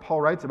 That's what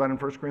Paul writes about in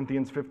 1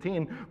 Corinthians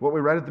 15, what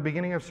we read at the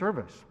beginning of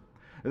service.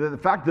 The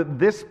fact that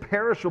this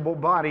perishable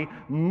body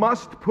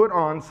must put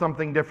on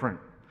something different.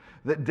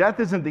 That death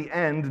isn't the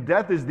end.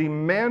 Death is the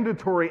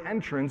mandatory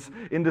entrance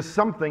into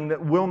something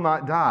that will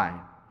not die.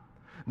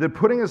 That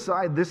putting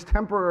aside this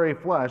temporary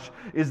flesh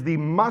is the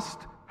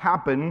must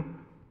happen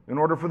in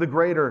order for the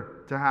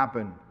greater to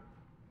happen.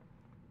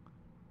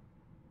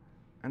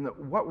 And that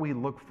what we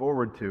look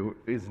forward to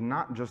is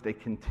not just a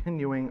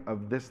continuing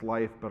of this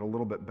life, but a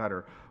little bit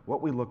better.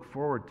 What we look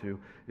forward to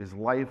is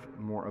life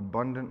more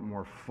abundant,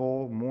 more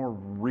full, more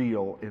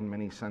real in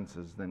many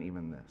senses than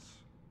even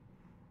this.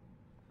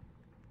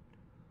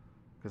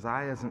 Because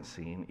eye hasn't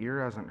seen,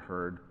 ear hasn't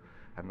heard,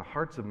 and the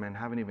hearts of men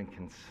haven't even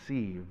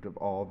conceived of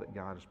all that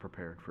God has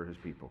prepared for his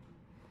people.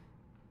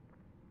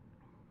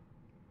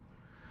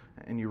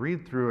 And you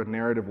read through a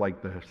narrative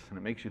like this, and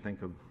it makes you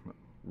think of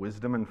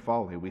wisdom and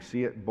folly. We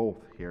see it both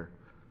here.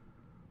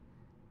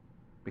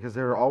 Because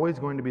there are always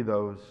going to be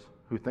those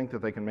who think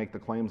that they can make the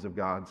claims of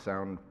God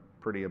sound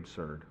pretty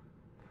absurd.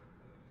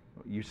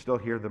 You still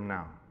hear them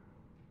now.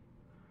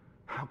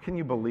 How can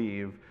you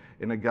believe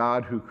in a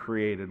God who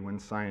created when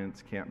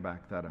science can't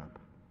back that up?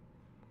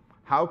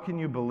 How can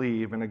you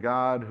believe in a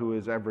God who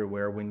is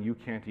everywhere when you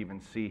can't even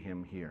see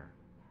him here?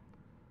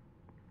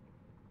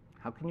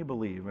 How can you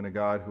believe in a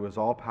God who is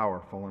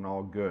all-powerful and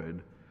all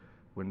good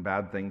when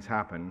bad things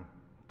happen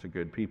to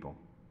good people?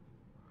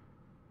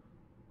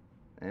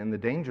 And the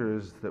danger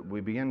is that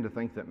we begin to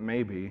think that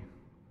maybe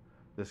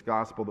this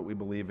gospel that we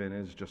believe in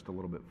is just a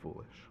little bit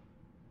foolish.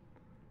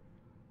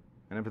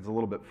 And if it's a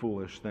little bit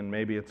foolish, then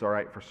maybe it's all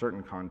right for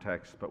certain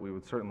contexts, but we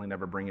would certainly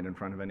never bring it in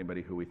front of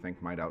anybody who we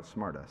think might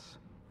outsmart us.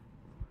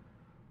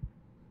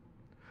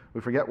 We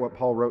forget what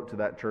Paul wrote to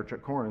that church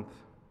at Corinth.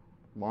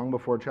 long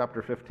before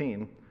chapter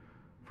 15,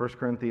 1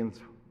 Corinthians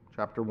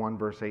chapter 1,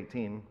 verse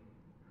 18,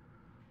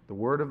 the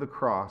word of the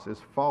cross is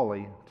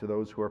folly to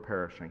those who are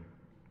perishing.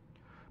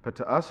 But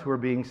to us who are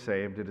being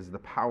saved, it is the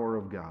power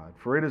of God.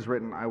 For it is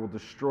written, I will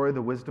destroy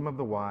the wisdom of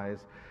the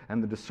wise,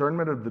 and the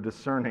discernment of the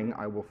discerning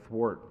I will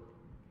thwart.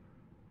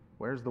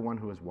 Where's the one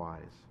who is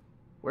wise?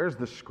 Where's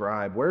the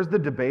scribe? Where's the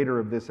debater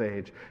of this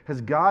age? Has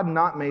God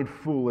not made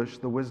foolish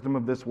the wisdom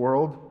of this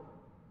world?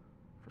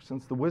 For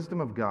since the wisdom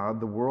of God,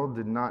 the world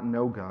did not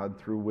know God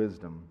through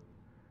wisdom.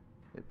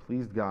 It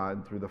pleased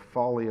God through the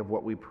folly of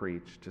what we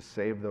preach to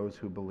save those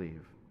who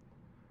believe.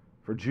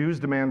 For Jews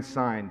demand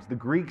signs, the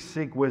Greeks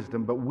seek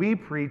wisdom, but we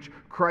preach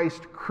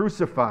Christ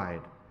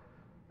crucified,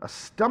 a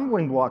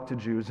stumbling block to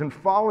Jews and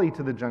folly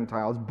to the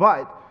Gentiles.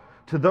 But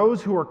to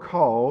those who are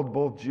called,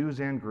 both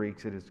Jews and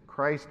Greeks, it is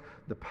Christ,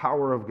 the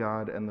power of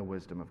God and the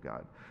wisdom of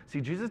God.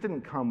 See, Jesus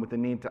didn't come with the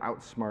need to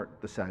outsmart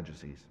the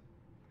Sadducees.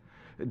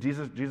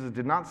 Jesus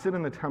did not sit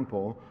in the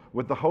temple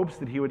with the hopes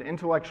that he would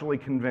intellectually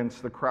convince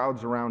the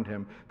crowds around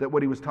him that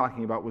what he was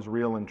talking about was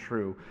real and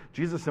true.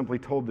 Jesus simply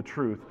told the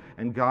truth,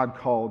 and God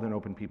called and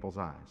opened people's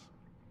eyes.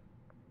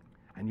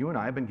 And you and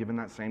I have been given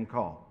that same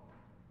call.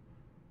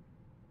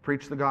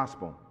 Preach the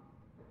gospel.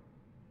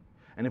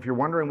 And if you're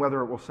wondering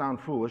whether it will sound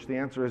foolish, the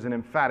answer is an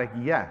emphatic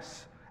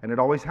yes, and it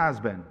always has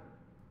been.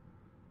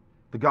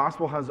 The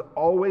gospel has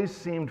always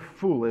seemed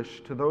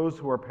foolish to those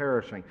who are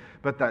perishing,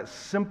 but that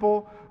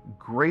simple,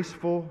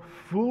 graceful,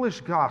 foolish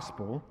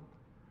gospel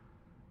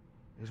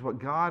is what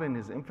God in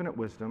his infinite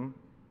wisdom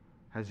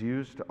has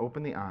used to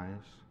open the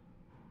eyes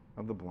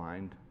of the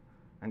blind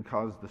and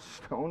cause the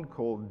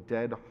stone-cold,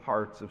 dead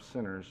hearts of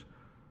sinners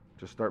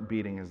to start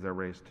beating as they're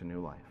raised to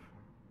new life.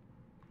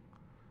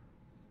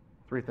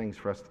 3 things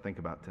for us to think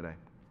about today.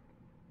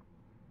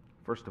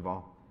 First of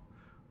all,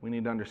 we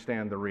need to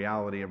understand the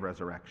reality of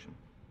resurrection.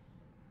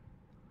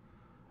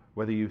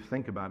 Whether you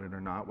think about it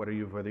or not, whether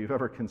you've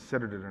ever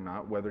considered it or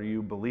not, whether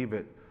you believe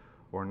it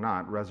or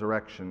not,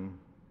 resurrection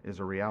is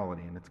a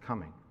reality and it's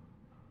coming.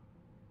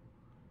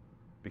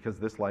 Because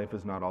this life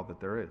is not all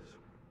that there is.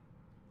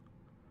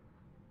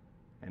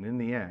 And in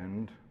the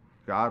end,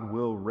 God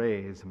will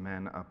raise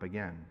men up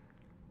again.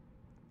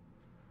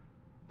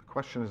 The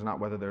question is not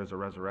whether there's a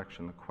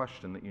resurrection. The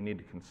question that you need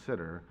to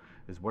consider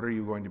is, what are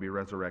you going to be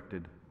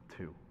resurrected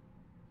to?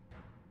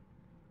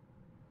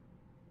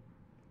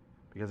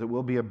 Because it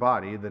will be a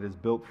body that is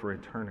built for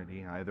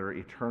eternity, either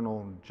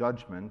eternal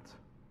judgment,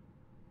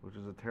 which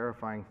is a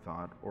terrifying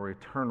thought, or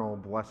eternal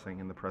blessing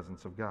in the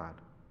presence of God.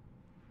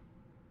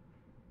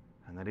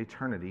 And that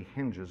eternity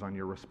hinges on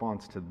your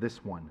response to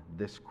this one,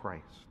 this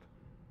Christ.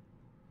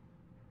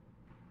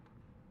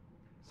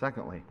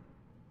 Secondly,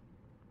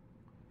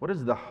 what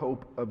is the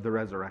hope of the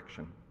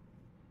resurrection?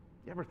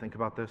 You ever think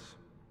about this?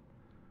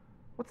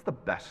 What's the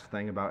best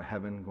thing about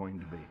heaven going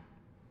to be?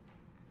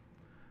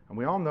 And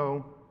we all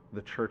know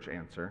the church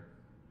answer,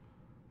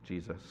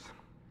 Jesus.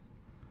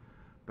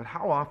 But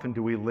how often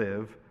do we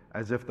live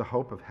as if the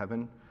hope of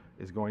heaven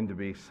is going to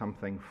be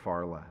something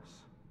far less?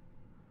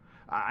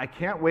 I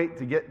can't wait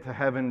to get to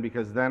heaven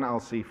because then I'll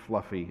see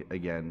Fluffy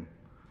again.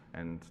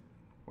 And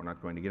we're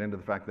not going to get into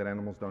the fact that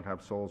animals don't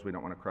have souls. We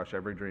don't want to crush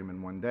every dream in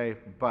one day.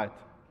 But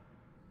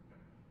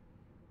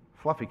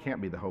Fluffy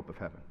can't be the hope of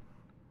heaven.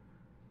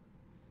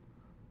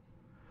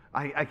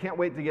 I can't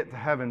wait to get to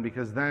heaven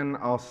because then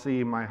I'll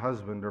see my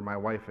husband or my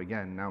wife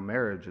again. Now,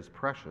 marriage is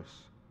precious.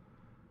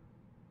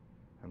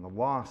 And the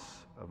loss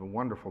of a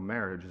wonderful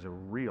marriage is a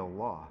real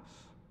loss.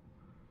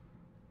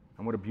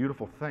 And what a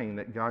beautiful thing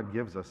that God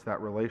gives us that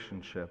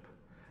relationship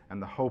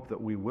and the hope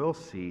that we will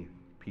see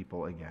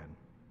people again.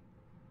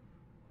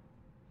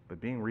 But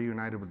being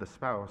reunited with the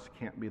spouse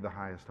can't be the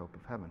highest hope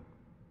of heaven.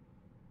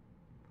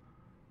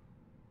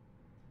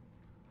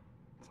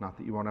 It's not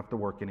that you won't have to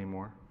work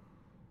anymore.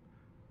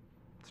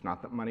 It's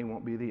not that money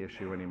won't be the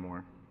issue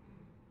anymore.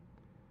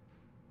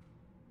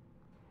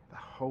 The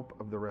hope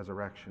of the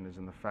resurrection is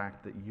in the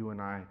fact that you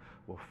and I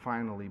will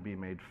finally be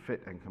made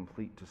fit and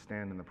complete to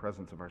stand in the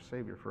presence of our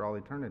Savior for all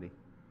eternity.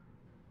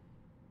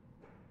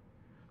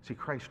 See,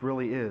 Christ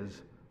really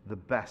is the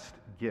best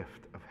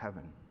gift of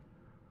heaven.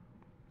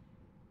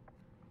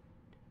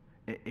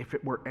 If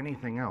it were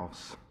anything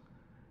else,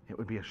 it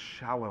would be a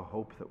shallow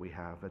hope that we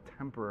have, a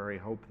temporary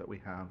hope that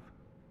we have.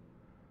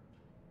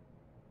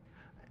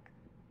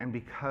 And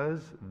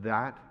because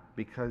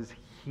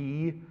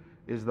He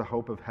is the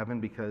hope of heaven,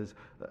 because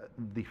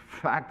the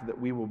fact that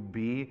we will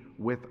be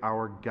with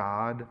our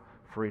God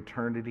for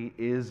eternity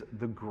is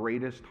the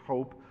greatest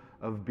hope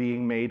of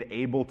being made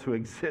able to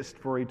exist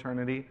for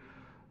eternity,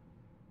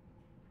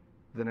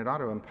 then it ought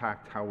to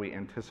impact how we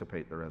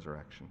anticipate the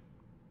resurrection.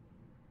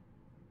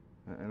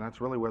 And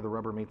that's really where the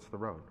rubber meets the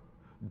road.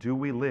 Do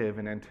we live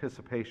in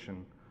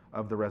anticipation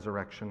of the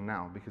resurrection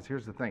now? Because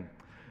here's the thing.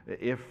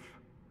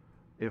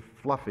 If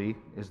Fluffy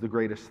is the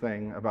greatest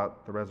thing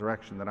about the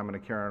resurrection, then I'm going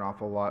to care an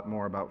awful lot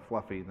more about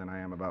Fluffy than I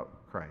am about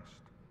Christ.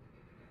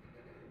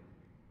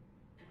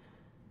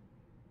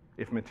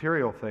 If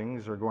material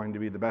things are going to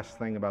be the best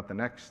thing about the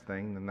next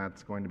thing, then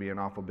that's going to be an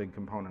awful big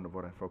component of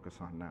what I focus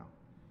on now.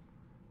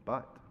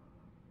 But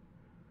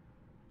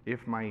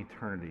if my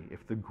eternity,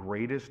 if the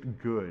greatest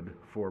good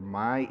for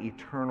my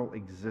eternal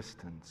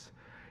existence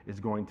is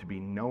going to be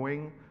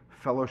knowing,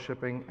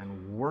 fellowshipping,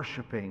 and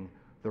worshiping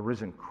the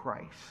risen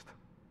Christ,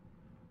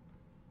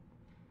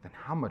 then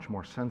how much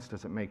more sense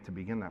does it make to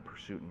begin that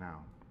pursuit now?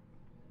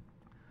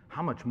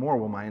 How much more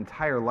will my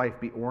entire life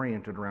be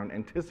oriented around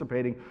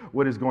anticipating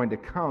what is going to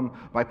come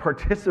by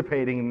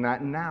participating in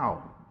that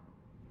now?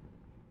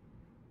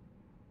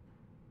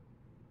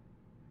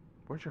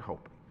 Where's your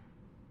hope?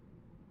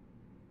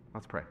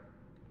 Let's pray.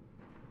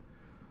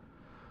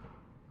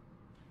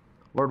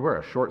 Lord, we're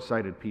a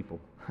short-sighted people.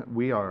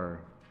 We're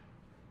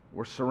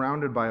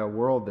surrounded by a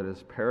world that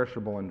is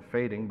perishable and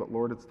fading, but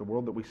Lord, it's the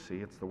world that we see,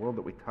 it's the world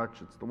that we touch,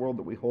 it's the world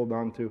that we hold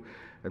on to,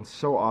 and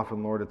so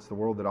often, Lord, it's the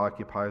world that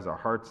occupies our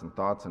hearts and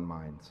thoughts and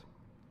minds.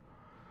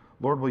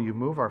 Lord, will you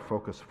move our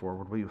focus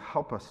forward? Will you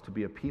help us to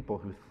be a people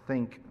who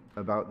think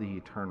about the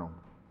eternal?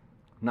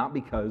 Not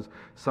because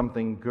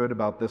something good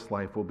about this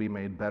life will be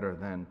made better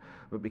then,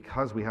 but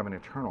because we have an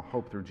eternal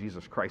hope through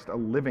Jesus Christ, a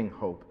living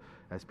hope,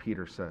 as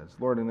Peter says.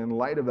 Lord, and in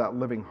light of that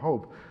living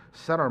hope,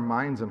 set our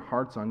minds and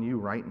hearts on you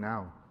right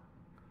now.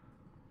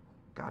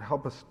 God,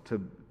 help us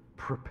to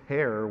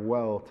prepare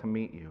well to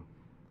meet you.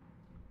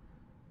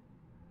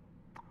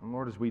 And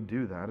Lord, as we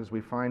do that, as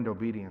we find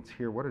obedience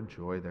here, what a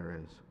joy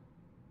there is.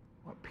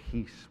 What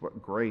peace,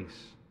 what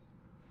grace,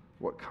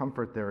 what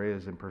comfort there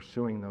is in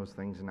pursuing those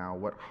things now.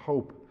 What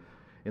hope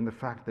in the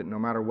fact that no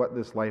matter what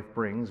this life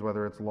brings,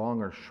 whether it's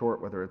long or short,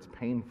 whether it's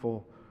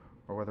painful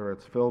or whether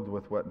it's filled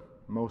with what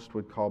most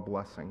would call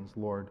blessings,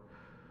 Lord,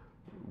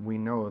 we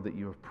know that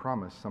you have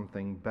promised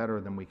something better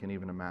than we can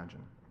even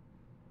imagine.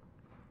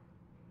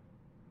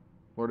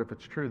 Lord, if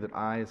it's true that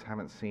eyes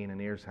haven't seen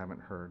and ears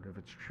haven't heard, if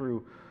it's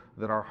true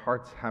that our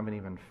hearts haven't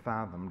even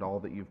fathomed all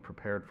that you've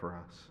prepared for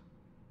us,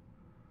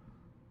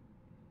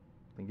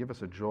 then give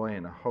us a joy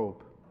and a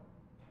hope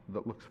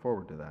that looks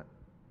forward to that.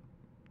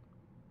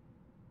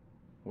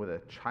 With a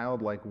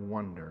childlike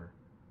wonder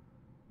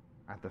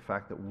at the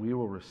fact that we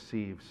will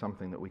receive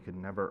something that we could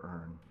never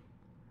earn,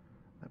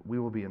 that we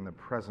will be in the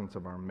presence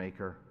of our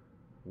Maker,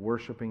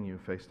 worshiping you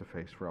face to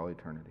face for all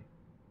eternity.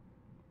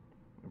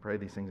 We pray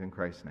these things in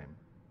Christ's name.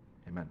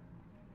 Amen.